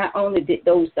 Not only did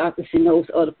those doctors and those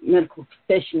other medical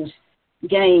professionals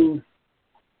gain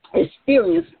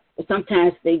experience, but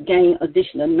sometimes they gain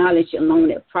additional knowledge along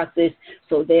that process,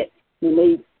 so that when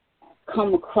they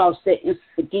come across that and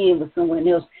forgive with someone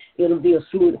else, it'll be a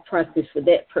smoother process for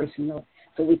that person, Lord.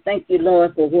 So we thank you,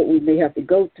 Lord, for what we may have to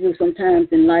go through sometimes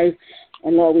in life.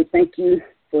 And, Lord, we thank you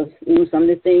for some of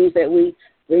the things that we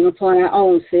bring upon our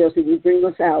own selves and you bring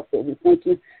us out. But we thank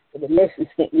you for the lessons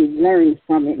that we learned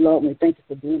from it, Lord. We thank you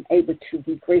for being able to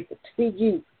be grateful to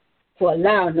you for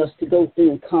allowing us to go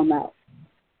through and come out.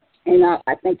 And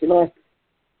I thank you, Lord,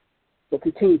 for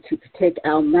continuing to protect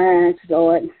our minds,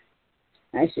 Lord.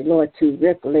 I ask you, Lord, to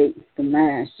regulate the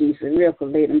minds, Jesus.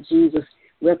 Regulate them, Jesus.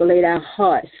 Regulate our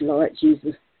hearts, Lord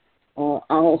Jesus. Our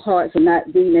hearts are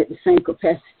not being at the same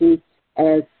capacity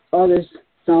as others.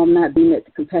 Some not being at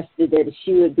the capacity that it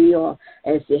should be or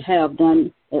as they have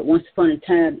done at once upon a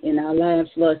time in our lives,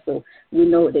 Lord. So we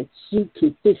know that you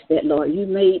can fix that, Lord. You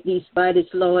made these bodies,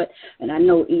 Lord, and I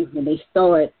know even when they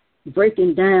start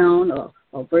breaking down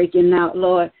or breaking out,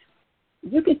 Lord,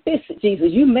 you can fix it, Jesus.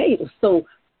 You made us. So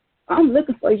I'm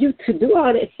looking for you to do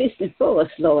all that fixing for us,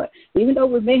 Lord. Even though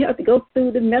we may have to go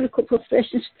through the medical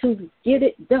professions to get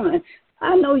it done,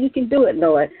 I know you can do it,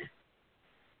 Lord.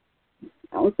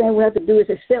 The only thing we have to do is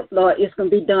accept, Lord, it's going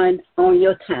to be done on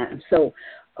your time. So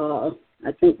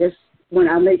I think that's one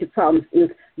of our major problems is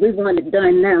we want it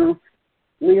done now.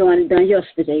 We want it done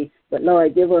yesterday. But,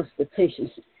 Lord, give us the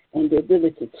patience and the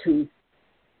ability to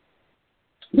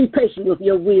be patient with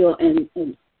your will. And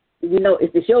you know,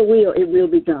 if it's your will, it will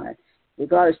be done,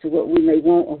 regardless to what we may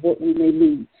want or what we may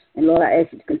need. And, Lord, I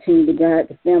ask you to continue to guide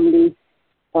the family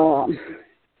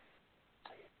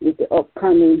with the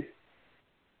upcoming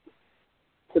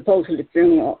supposedly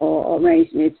funeral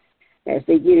arrangements as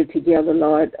they get it together,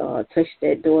 Lord. Touch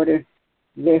that daughter.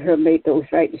 Let her make those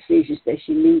right decisions that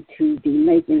she needs to be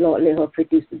making, Lord. Let her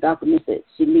produce the documents that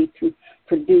she needs to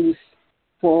produce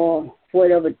for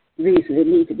whatever reason it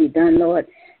needs to be done, Lord.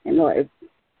 And, Lord,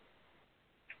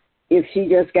 if she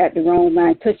just got the wrong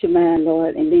mind, touch her mind,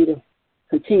 Lord, and lead her,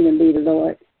 continue to lead her,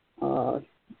 Lord.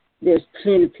 There's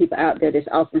plenty of people out there that's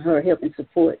offering her help and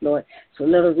support, Lord. So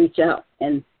let her reach out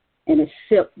and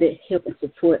accept that help and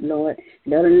support, Lord.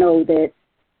 Let her know that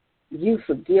you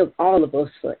forgive all of us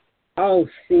for all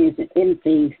sins and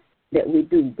anything that we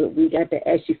do, but we got to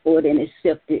ask you for it and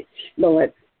accept it,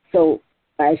 Lord. So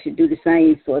I should do the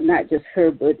same for not just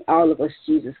her, but all of us,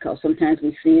 Jesus, because sometimes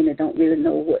we sin and don't really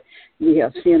know what we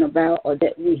have sinned about or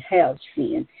that we have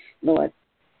sinned. Lord,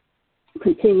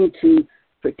 continue to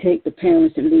protect the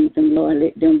parents and lead them, Lord.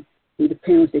 Let them be the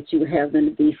parents that you would have them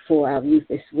to be for our youth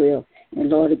as well. And,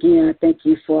 Lord, again, I thank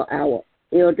you for our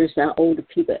elders, our older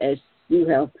people, as you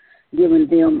have given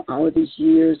them all these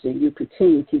years, and you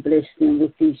continue to bless them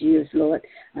with these years, Lord.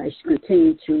 I should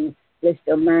continue to bless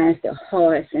their minds, their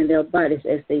hearts, and their bodies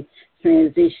as they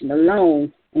transition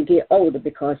along and get older,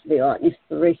 because they are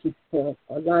inspiration for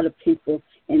a lot of people,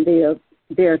 and they are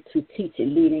there to teach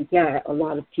and lead and guide a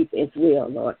lot of people as well,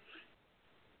 Lord.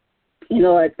 And,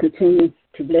 Lord, continue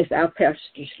to bless our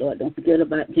pastors, Lord. Don't forget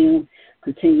about them.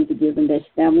 Continue to give them that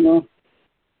stamina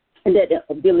and that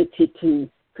ability to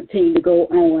continue to go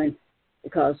on,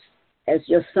 because as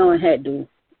your son had the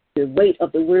weight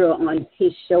of the world on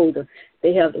his shoulder,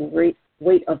 they have the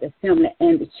weight of the family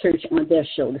and the church on their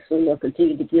shoulders. So, Lord,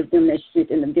 continue to give them that strength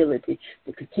and ability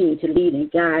to continue to lead and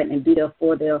guide and be there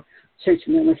for their church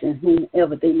members and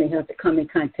whomever they may have to come in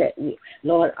contact with.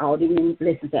 Lord, all these many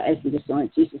blessings I ask you to son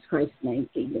in Jesus Christ's name.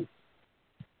 Amen.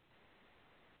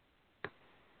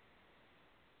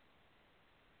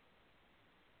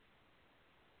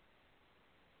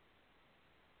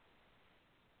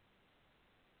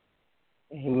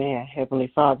 Amen. Heavenly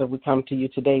Father, we come to you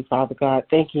today, Father God,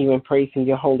 thanking you and praising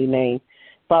your holy name.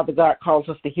 Father God, calls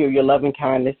us to hear your loving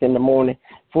kindness in the morning,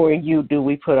 for in you do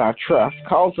we put our trust.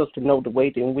 Calls us to know the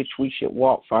way in which we should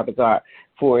walk, Father God,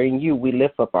 for in you we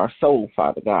lift up our soul,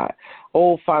 Father God.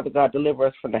 Oh, Father God, deliver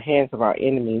us from the hands of our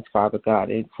enemies, Father God,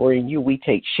 and for in you we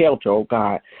take shelter, oh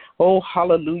God. Oh,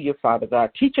 hallelujah, Father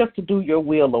God. Teach us to do your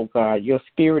will, oh God. Your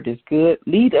spirit is good.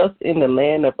 Lead us in the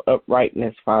land of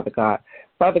uprightness, Father God.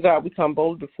 Father God, we come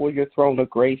boldly before your throne of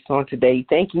grace on today,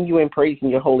 thanking you and praising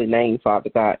your holy name, Father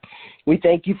God. We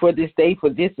thank you for this day, for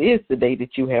this is the day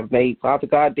that you have made, Father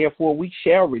God. Therefore, we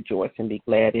shall rejoice and be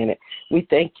glad in it. We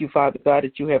thank you, Father God,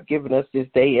 that you have given us this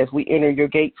day as we enter your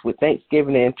gates with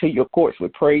thanksgiving and into your courts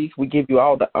with praise. We give you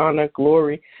all the honor,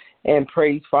 glory, and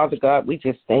praise, Father God. We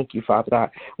just thank you, Father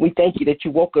God. We thank you that you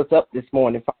woke us up this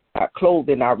morning, Father God, clothed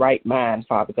in our right mind,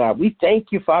 Father God. We thank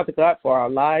you, Father God, for our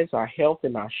lives, our health,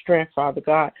 and our strength, Father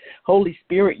God. Holy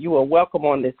Spirit, you are welcome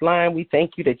on this line. We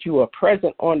thank you that you are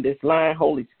present on this line.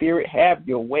 Holy Spirit, have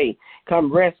your way.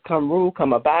 Come rest, come rule,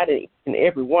 come abide in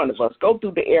every one of us. Go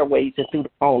through the airways and through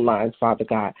the phone lines, Father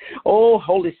God. Oh,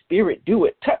 Holy Spirit, do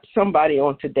it. Touch somebody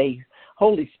on today.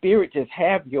 Holy Spirit, just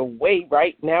have your way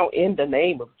right now in the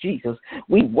name of Jesus.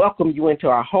 We welcome you into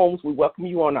our homes. We welcome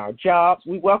you on our jobs.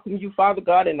 We welcome you, Father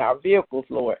God, in our vehicles,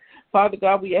 Lord. Father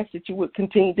God, we ask that you would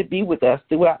continue to be with us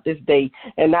throughout this day,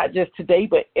 and not just today,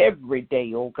 but every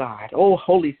day, oh God. Oh,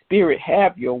 Holy Spirit,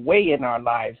 have your way in our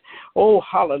lives. Oh,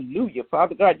 hallelujah.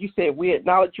 Father God, you said we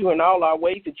acknowledge you in all our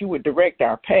ways, that you would direct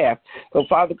our path. So,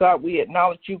 Father God, we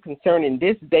acknowledge you concerning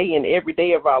this day and every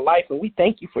day of our life, and we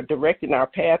thank you for directing our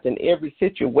path in every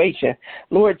situation.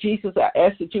 Lord Jesus, I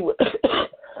ask that you would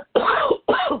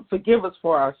forgive us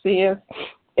for our sins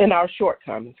and our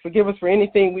shortcomings. Forgive us for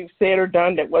anything we've said or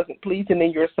done that wasn't pleasing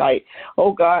in your sight.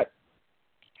 Oh, God,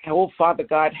 oh, Father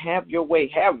God, have your way.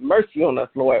 Have mercy on us,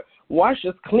 Lord. Wash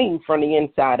us clean from the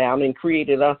inside out and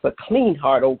created us a clean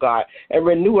heart, oh God, and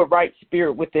renew a right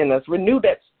spirit within us. Renew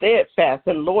that steadfast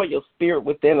and loyal spirit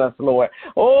within us, Lord.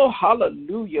 Oh,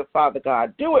 hallelujah, Father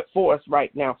God. Do it for us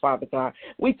right now, Father God.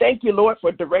 We thank you, Lord,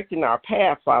 for directing our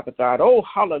path, Father God. Oh,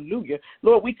 hallelujah.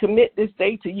 Lord, we commit this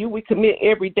day to you. We commit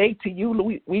every day to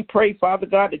you. We pray, Father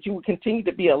God, that you would continue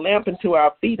to be a lamp unto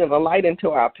our feet and a light unto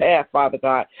our path, Father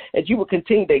God, that you would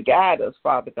continue to guide us,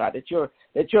 Father God, that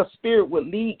your spirit would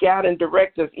lead, guide, and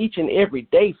direct us each and every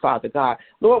day, Father God.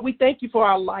 Lord, we thank you for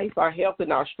our life, our health,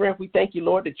 and our strength. We thank you,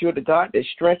 Lord, that you're the God that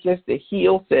strengthens, that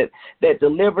heals, that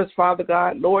delivers, Father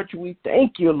God. Lord, we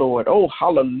thank you, Lord. Oh,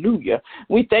 hallelujah.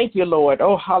 We thank you, Lord.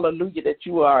 Oh, hallelujah, that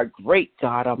you are a great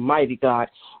God, a mighty God.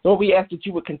 Lord, we ask that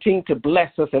you would continue to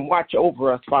bless us and watch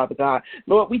over us, Father God.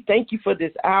 Lord, we thank you for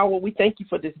this hour. We thank you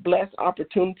for this blessed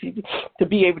opportunity to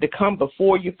be able to come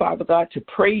before you, Father God, to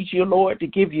praise you, Lord, to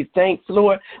give you thanks,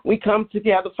 Lord. We come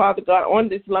together, Father God, on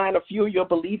this line, a few of your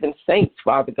believing saints,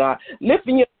 Father God,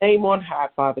 lifting your name on high,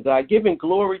 Father God, giving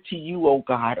glory to you, oh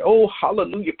God. Oh,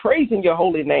 hallelujah, praising your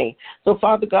holy name. So,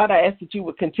 Father God, I ask that you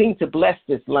would continue to bless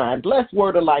this line. Bless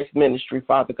Word of Life Ministry,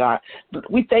 Father God.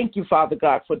 We thank you, Father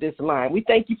God, for this line. We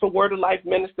thank you for Word of Life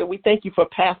Ministry. We thank you for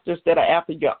pastors that are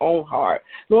after your own heart.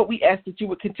 Lord, we ask that you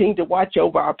would continue to watch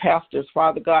over our pastors,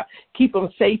 Father God. Keep them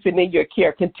safe and in your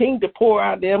care. Continue to pour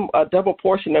out them a double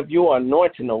portion of your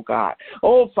anointing, oh God.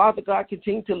 Oh, Father God,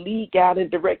 continue to lead, guide, and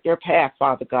direct their path,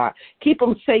 Father God. Keep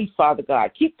them safe, Father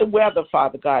God. Keep the weather,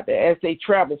 Father God, that as they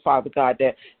travel, Father God,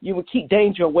 that you would keep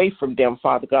danger away from them,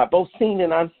 Father God, both seen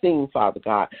and unseen, Father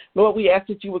God. Lord, we ask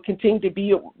that you would continue to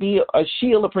be a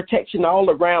shield of protection all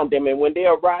around them. And when they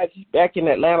arrive back in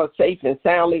Atlanta safe and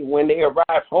soundly, when they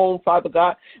arrive home, Father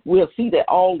God, we'll see that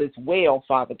all is well,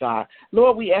 Father God.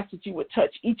 Lord, we ask that you would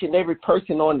touch each and every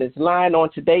person on this line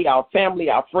on today, our family,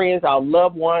 our friends, our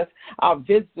loved ones, our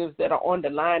visitors that are on the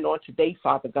line on today,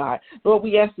 Father God. Lord,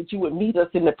 we ask that you would meet us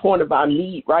in the point of our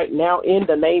need right now in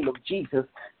the name of Jesus.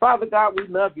 Father God, we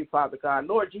love you, Father God.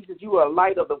 Lord Jesus, you are a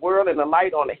light of the world, and a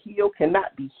light on a hill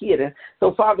cannot be hidden.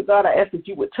 So, Father God, I ask that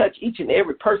you would touch each and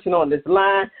every person on this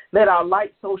line. Let our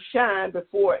light so shine,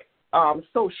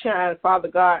 Father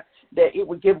God, that it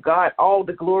would give God all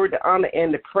the glory, the honor,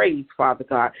 and the praise, Father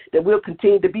God, that we'll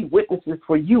continue to be witnesses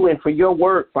for you and for your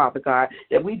word, Father God,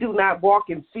 that we do not walk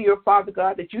in fear, Father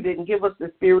God, that you didn't give us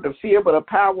the spirit of fear, but a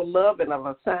power, love, and of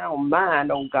a sound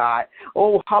mind, oh God.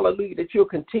 Oh, hallelujah, that you'll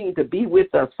continue to be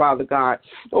with us, Father God.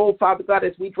 Oh, Father God,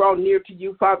 as we draw near to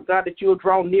you, Father God, that you'll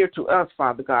draw near to us,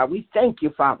 Father God. We thank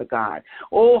you, Father God.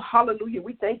 Oh, hallelujah.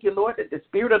 We thank you, Lord, that the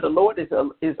Spirit of the Lord is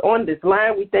on this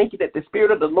line. We thank you that the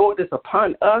Spirit of the Lord is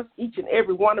upon us, each and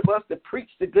every one of us, to preach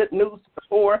the good news to the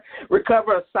poor,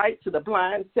 recover a sight to the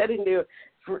blind, setting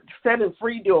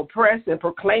free the oppressed, and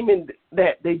proclaiming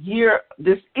that this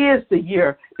is the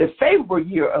year, the favorable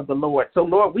year of the Lord. So,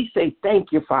 Lord, we say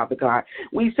thank you, Father God.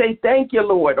 We say thank you,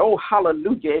 Lord. Oh,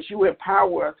 hallelujah, as you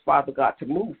empower us, Father God, to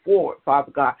move forward,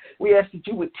 Father God. We ask that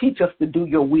you would teach us to do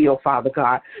your will, Father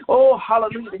God. Oh,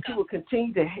 hallelujah, that you would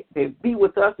continue to be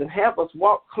with us and have us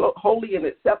walk holy and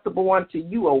acceptable unto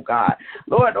you, oh God.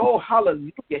 Lord, oh,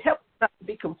 hallelujah, help us not to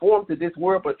be conformed to this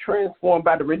world, but transformed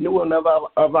by the renewing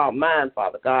of our mind,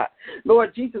 Father God.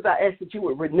 Lord Jesus, I ask that you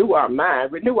would renew our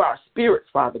mind, renew our spirits,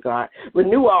 Father God,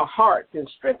 renew our hearts, and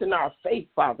strengthen our faith,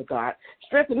 Father God.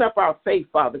 Strengthen up our faith,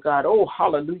 Father God. Oh,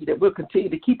 hallelujah, that we'll continue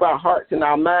to keep our hearts and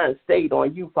our minds stayed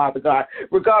on you, Father God,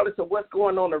 regardless of what's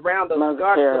going on around us,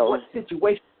 regardless of what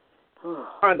situation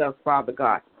around us, Father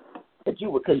God. That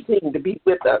you would continue to be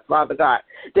with us, Father God,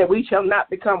 that we shall not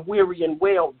become weary in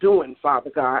well-doing, Father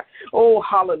God. Oh,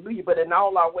 hallelujah, but in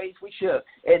all our ways we shall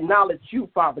acknowledge you,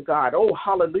 Father God. Oh,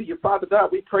 hallelujah, Father God,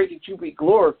 we pray that you be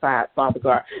glorified, Father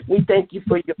God. We thank you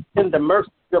for your tender mercy,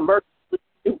 your mercy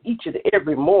each and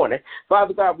every morning.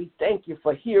 Father God, we thank you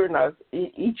for hearing us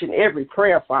each and every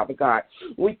prayer, Father God.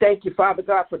 We thank you, Father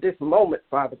God, for this moment,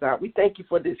 Father God. We thank you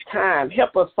for this time.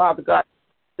 Help us, Father God,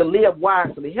 to live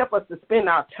wisely. Help us to spend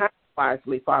our time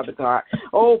wisely, Father God.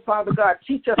 Oh, Father God,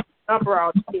 teach us to number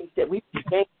our days that we may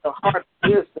gain the heart of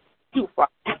wisdom of you,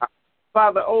 Father God.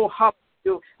 Father, oh,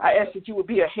 hallelujah, I ask that you would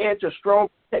be a hedge of strong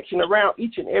protection around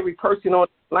each and every person on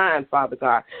the line, Father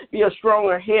God. Be a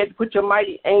stronger hedge. Put your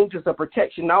mighty angels of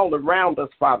protection all around us,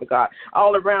 Father God,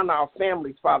 all around our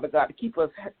families, Father God, to keep us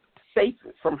safe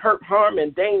from hurt, harm,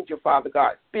 and danger, Father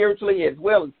God, spiritually as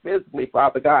well as physically,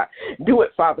 Father God. Do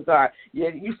it, Father God.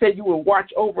 You said you will watch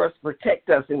over us, protect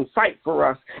us, and fight for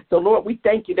us. So, Lord, we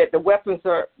thank you that the weapons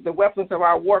of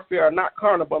our warfare are not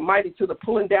carnal, but mighty to the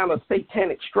pulling down of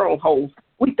satanic strongholds.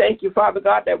 We thank you, Father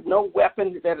God, that no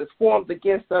weapon that is formed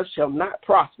against us shall not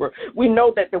prosper. We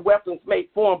know that the weapons may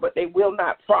form, but they will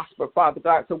not prosper, Father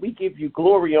God. So we give you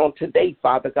glory on today,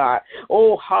 Father God.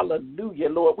 Oh, hallelujah,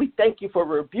 Lord. We thank you for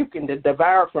rebuking the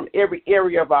devourer from every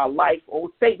area of our life.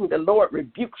 Oh, Satan, the Lord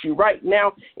rebukes you right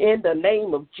now in the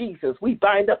name of Jesus. We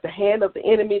bind up the hand of the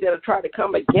enemy that will try to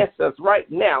come against us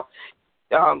right now.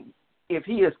 If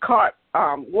he is caught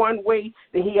one way,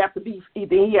 then he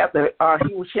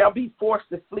shall be forced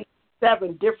to flee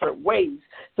 7 different ways.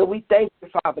 So we thank you,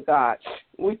 Father God.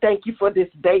 We thank you for this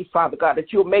day, Father God,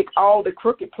 that you'll make all the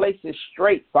crooked places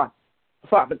straight,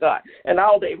 Father God, and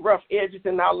all the rough edges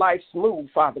in our life smooth,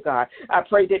 Father God. I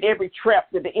pray that every trap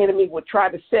that the enemy would try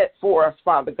to set for us,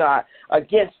 Father God,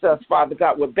 against us, Father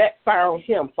God, would backfire on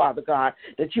him, Father God,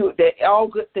 that all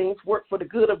good things work for the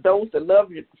good of those that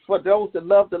love you, for those that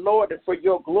love the Lord, and for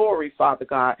your glory, Father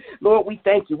God. Lord, we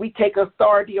thank you. We take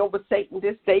authority over Satan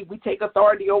this day. We take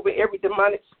authority over every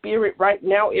demonic spirit right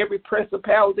now, every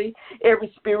principality,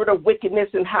 every spirit of wickedness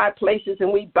in high places,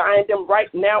 and we bind them right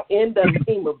now in the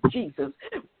name of Jesus.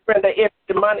 Render every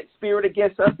demonic spirit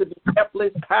against us to be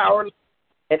helpless, powerless,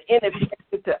 and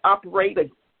ineffective to operate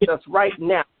against us right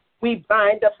now. We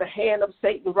bind up the hand of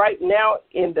Satan right now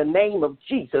in the name of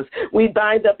Jesus. We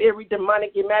bind up every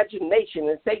demonic imagination.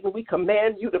 And Satan, we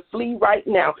command you to flee right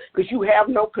now because you have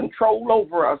no control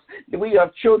over us. We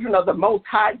are children of the Most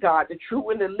High God, the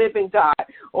true and the living God.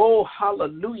 Oh,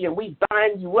 hallelujah. We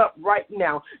bind you up right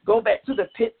now. Go back to the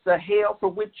pits of hell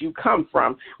from which you come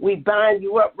from. We bind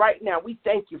you up right now. We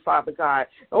thank you, Father God.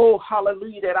 Oh,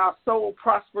 hallelujah, that our soul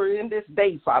prosper in this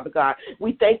day, Father God.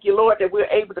 We thank you, Lord, that we're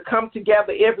able to come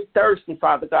together every Thursday,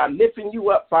 Father God, lifting you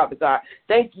up, Father God.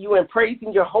 Thank you and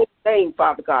praising your holy name,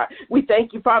 Father God. We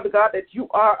thank you, Father God, that you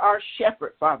are our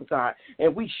shepherd, Father God,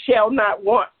 and we shall not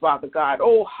want, Father God.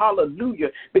 Oh, hallelujah,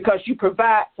 because you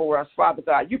provide for us, Father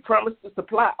God. You promise to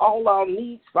supply all our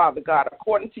needs, Father God,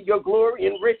 according to your glory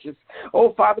and riches.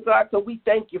 Oh, Father God, so we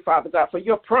thank you, Father God, for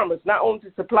your promise, not only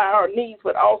to supply our needs,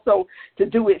 but also to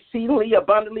do exceedingly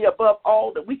abundantly above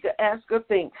all that we could ask or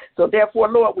think. So therefore,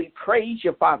 Lord, we praise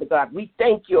you, Father God. We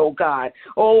thank you, oh God.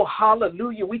 Oh,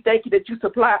 hallelujah. We thank you that you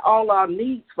supply all our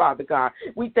needs, Father God.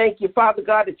 We thank you, Father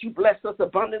God, that you bless us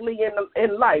abundantly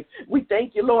in life. We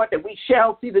thank you, Lord, that we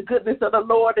shall see the goodness of the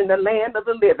Lord in the land of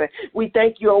the living. We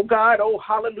thank you, oh God, oh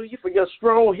hallelujah, for your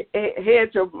strong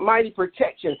hedge of mighty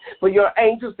protection, for your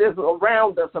angels that's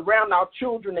around us, around our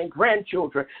children and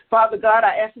grandchildren. Father God,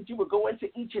 I ask that you would go into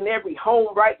each and every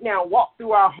home right now, walk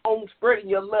through our homes, spreading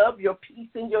your love, your peace,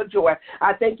 and your joy.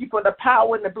 I thank you for the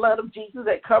power and the blood of Jesus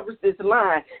that covers this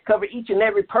line, cover each and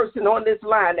every person on this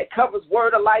line, that covers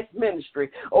Word of Life Ministry.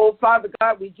 Oh, Father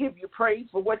God, we give you praise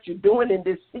for what you're doing in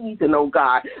this season, oh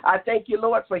God. I thank you,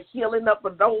 Lord, for healing up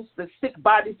for the sick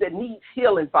bodies that need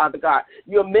healing, Father God.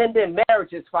 You're mending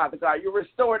marriages, Father God. You're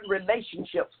restoring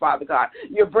relationships, Father God.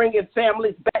 You're bringing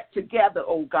families back together,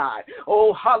 oh God.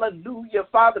 Oh, hallelujah,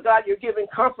 Father God. You're giving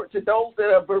comfort to those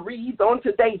that are bereaved on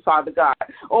today, Father God.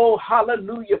 Oh,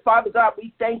 hallelujah, Father God.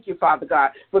 We thank you, Father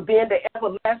God, for being the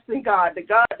everlasting God, the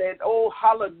God that, oh,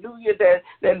 hallelujah, that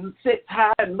sits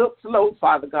high and looks low,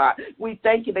 Father God. We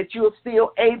thank you that you're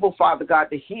still able, Father God,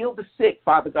 to heal the sick,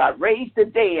 Father God, raise the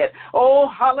dead. Oh,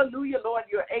 hallelujah, Lord,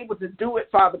 you're able to do it,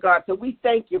 Father God. So we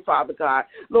thank you, Father God.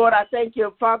 Lord, I thank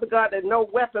you, Father God, that no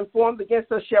weapon formed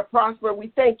against us shall prosper.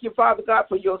 We thank you, Father God,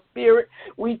 for your spirit.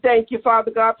 We thank you,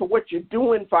 Father God, for what you're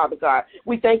doing, Father God.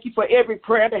 We thank you for every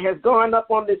prayer that has gone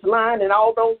up on this line and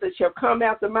all those that shall come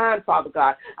after mine, Father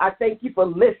God. I thank you for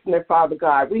listening, Father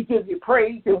God. We give you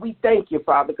praise and we thank you,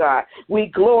 Father God. We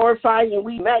glorify you and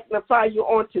we magnify you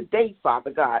on today,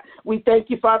 Father God. We thank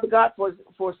you, Father God,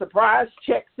 for surprise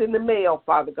checks in the mail,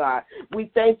 Father God.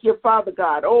 We thank you, Father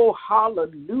God. Oh,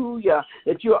 hallelujah,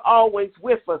 that you're always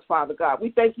with us, Father God.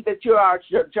 We thank you that you're our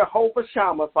Jehovah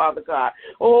Shammah, Father God.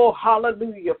 Oh,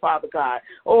 hallelujah, Father God.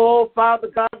 Oh, Father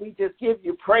God, we just give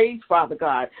you praise, Father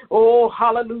God. Oh,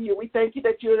 hallelujah. We thank you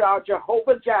that you're our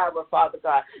Jehovah Jireh, Father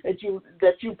God, that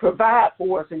you provide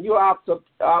for us, and you're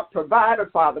provider,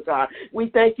 Father God. We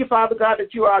thank you, Father God,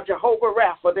 that you are Jehovah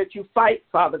Rapha, that you fight,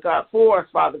 Father God, for us,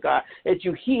 Father God, that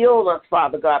you heal us,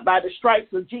 Father God. By the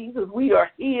stripes of Jesus, we are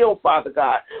healed, Father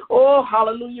God. Oh,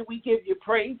 hallelujah. We give you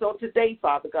praise on today,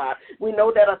 Father God. We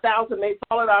know that 1,000 may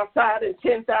fall at our side and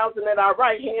 10,000 at our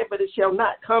right hand, but it shall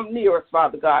not come near us,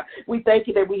 Father God. We thank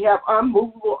you that we have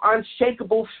unmovable,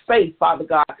 unshakable faith, Father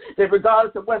God, that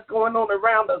regardless of what's going on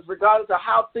around us, regardless of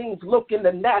how things look in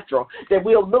the natural, that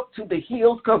we'll look to the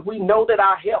hills because we know that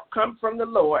our help comes from the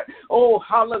Lord. Oh,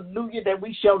 hallelujah, that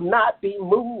we shall not be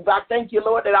moved. I thank you,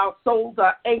 Lord, that our souls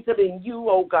are anchored in you,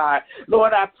 oh God.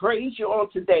 Lord, I praise you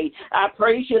on today. I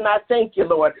praise you and I thank you,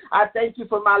 Lord. I thank you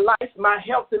for my life, my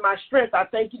health, and my strength. I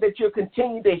thank you that you'll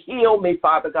continue to heal me,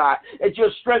 Father God, that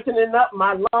you're strengthening up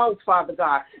my lungs, Father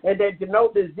God, and that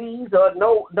no disease or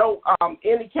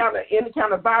any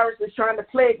kind of virus that's trying to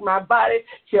plague my body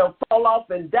shall fall off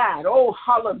and die. Oh,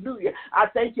 hallelujah. I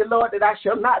thank you, Lord, that I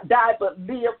shall not die but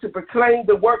live to proclaim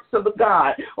the works of the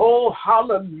God. Oh,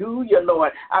 hallelujah,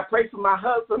 Lord. I pray for my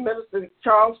husband, Minister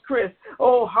Charles Chris.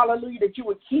 Oh, hallelujah, that you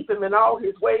would keep him in all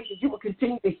his ways, that you would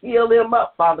continue to heal him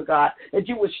up, Father God, that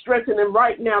you would strengthen him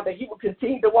right now, that he would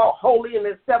continue to walk holy and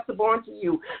acceptable unto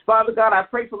you. Father God, I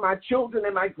pray for my children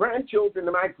and my grandchildren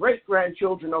and my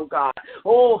great-grandchildren, oh God.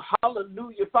 Oh,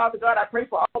 hallelujah. Father God, I pray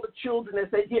for all the children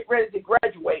as they get ready to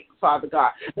graduate, Father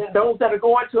God, and those that are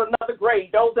going to another grade,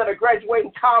 those that are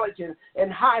graduating college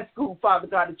and high school, Father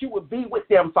God, that you would be with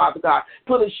them, Father God.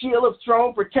 Put a shield of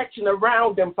strong protection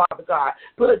around them, Father God.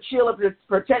 Put a shield of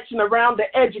protection around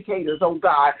the educators, oh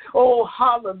God. Oh,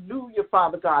 hallelujah,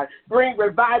 Father God. Bring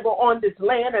revival on this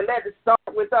land and let it start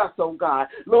with us, oh God.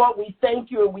 Lord, we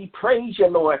thank you and we praise you,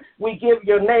 Lord. We give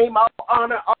your name all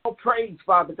honor, all praise,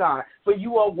 Father God, for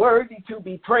you are worthy to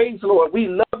be praised, Lord. We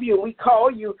love you. We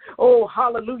call you, oh,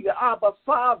 hallelujah, Abba,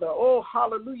 Father. Oh,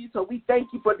 hallelujah. So we thank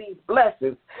you for these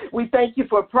blessings. We thank you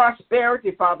for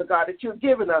prosperity, Father God, that you've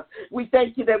given us. We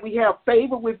thank you that we have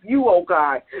favor with you, oh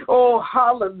God. Oh,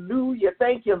 hallelujah.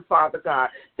 Thank you, Father God.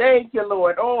 Thank you,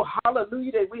 Lord. Oh,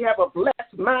 hallelujah, that we have a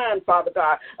blessed mind, Father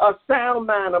God, a sound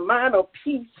mind, a mind of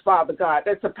peace, Father God,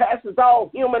 that surpasses all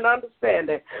human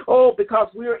understanding. Oh, because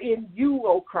we're in you,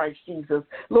 oh Christ Jesus.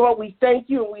 Lord, we thank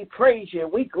you and we praise you.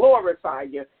 We glorify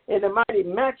you in the mighty,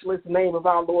 matchless name of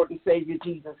our Lord and Savior,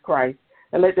 Jesus Christ.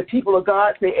 And let the people of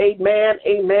God say amen,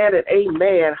 amen, and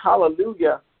amen.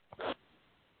 Hallelujah.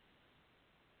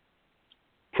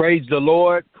 Praise the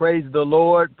Lord, praise the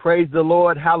Lord, praise the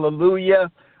Lord. Hallelujah.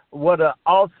 What an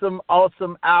awesome,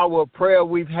 awesome hour of prayer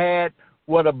we've had.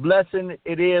 What a blessing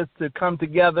it is to come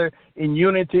together in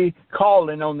unity,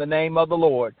 calling on the name of the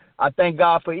Lord. I thank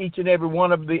God for each and every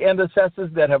one of the intercessors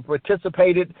that have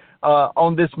participated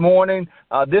on this morning.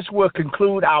 This will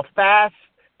conclude our fast,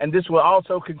 and this will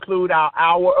also conclude our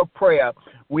hour of prayer.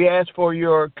 We ask for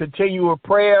your continual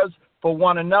prayers for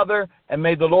one another, and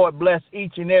may the Lord bless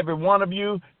each and every one of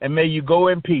you, and may you go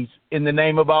in peace in the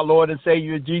name of our Lord and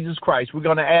Savior, Jesus Christ. We're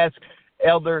going to ask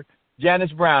Elder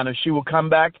Janice Brown if she will come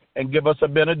back and give us a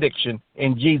benediction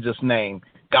in Jesus' name.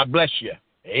 God bless you.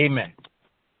 Amen.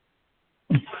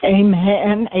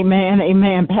 Amen, amen,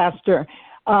 amen, Pastor.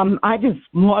 I just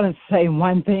want to say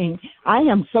one thing. I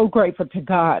am so grateful to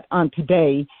God on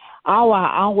today.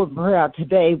 Our prayer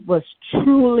today was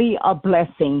truly a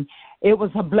blessing. It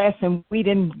was a blessing. We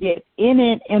didn't get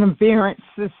any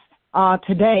interferences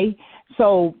today.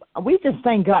 So we just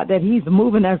thank God that he's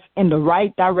moving us in the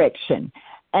right direction.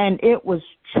 And it was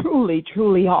truly,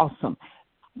 truly awesome.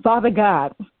 Father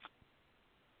God,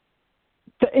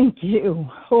 thank you.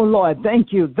 Oh, Lord,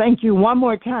 thank you. Thank you one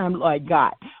more time, Lord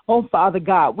God. Oh, Father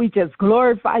God, we just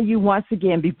glorify you once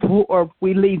again before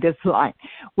we leave this line.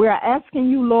 We're asking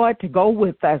you, Lord, to go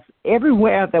with us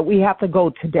everywhere that we have to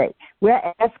go today.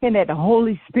 We're asking that the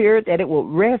Holy Spirit, that it will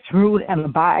rest, root, and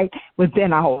abide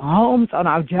within our homes, on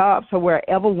our jobs, or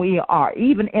wherever we are,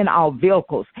 even in our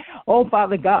vehicles. Oh,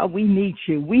 Father God, we need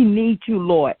you. We need you,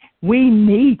 Lord. We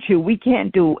need you. We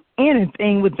can't do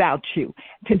anything without you.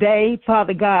 Today,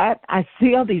 Father God, I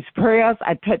seal these prayers.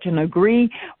 I touch and agree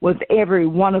with every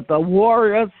one of the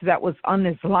warriors that was on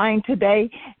this line today,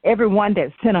 everyone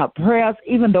that sent up prayers,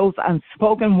 even those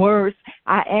unspoken words.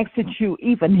 I ask that you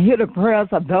even hear the prayers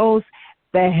of those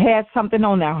that had something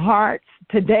on their hearts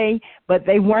today, but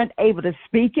they weren't able to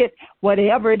speak it,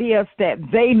 whatever it is that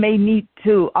they may need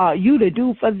to you to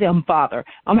do for them, Father.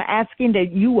 I'm asking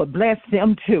that you will bless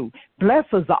them too. Bless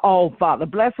us all, Father.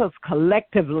 Bless us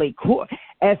collectively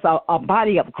as a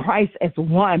body of Christ, as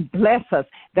one. Bless us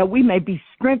that we may be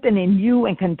strengthened in you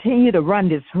and continue to run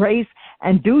this race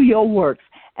and do your works.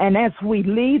 And as we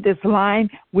leave this line,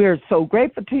 we're so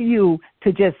grateful to you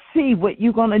to just see what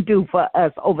you're going to do for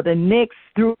us over the next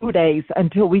 3 days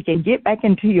until we can get back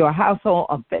into your household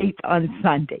of faith on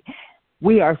Sunday.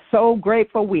 We are so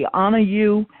grateful. We honor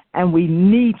you, and we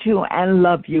need you and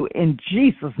love you. In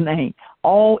Jesus' name,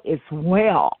 all is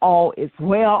well. All is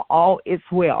well. All is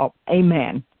well.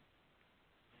 Amen.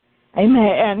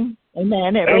 Amen.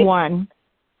 Amen, everyone.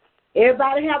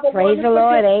 Everybody have a praise the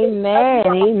Lord. Amen.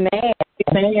 Amen.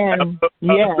 Amen.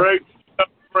 Yes. Great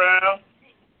Brown.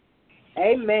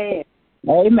 Amen.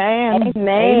 Amen.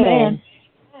 Amen.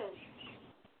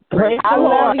 Praise I the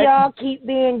love Lord. y'all. Keep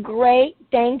being great.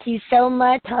 Thank you so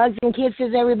much. Hugs and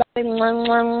kisses, everybody. Mwah,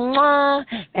 mwah, mwah.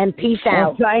 And peace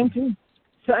out. Same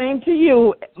to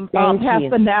you, Thank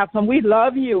Pastor you. Nelson. We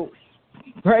love you.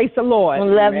 Praise the Lord. We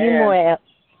love you more.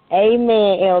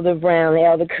 Amen, Elder Brown,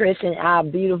 Elder Chris, and our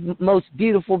most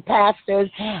beautiful pastors,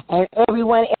 and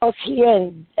everyone else here.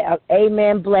 And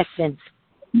amen. Blessings.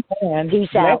 Amen. Peace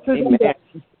out. Amen.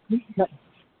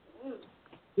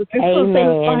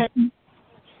 Amen.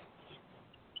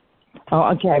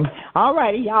 Oh, okay. All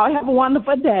righty. Y'all have a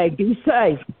wonderful day. Be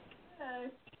safe.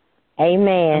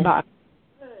 Amen. Bye.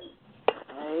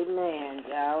 Amen.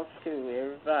 Y'all too,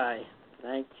 everybody.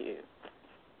 Thank you.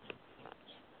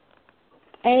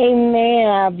 Amen.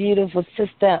 Our beautiful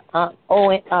sister,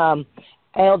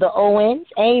 Elder Owens.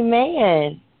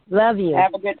 Amen. Love you.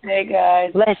 Have a good day,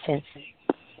 guys. Blessings.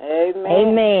 Amen.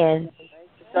 Amen. Thank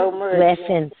you so much.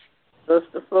 Blessings.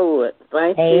 Sister Floyd.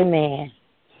 Thank you. Amen.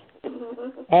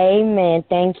 Amen.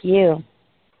 Thank you.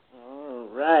 All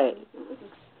right.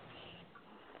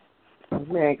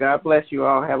 Man, God bless you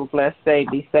all. Have a blessed day.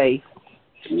 Be safe.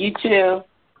 You too.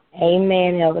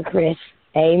 Amen, Elder Chris.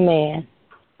 Amen.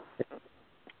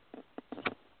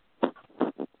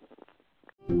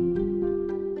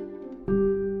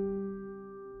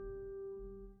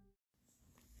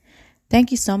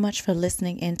 Thank you so much for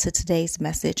listening in to today's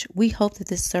message. We hope that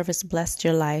this service blessed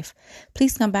your life.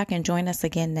 Please come back and join us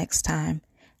again next time.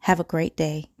 Have a great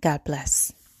day. God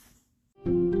bless.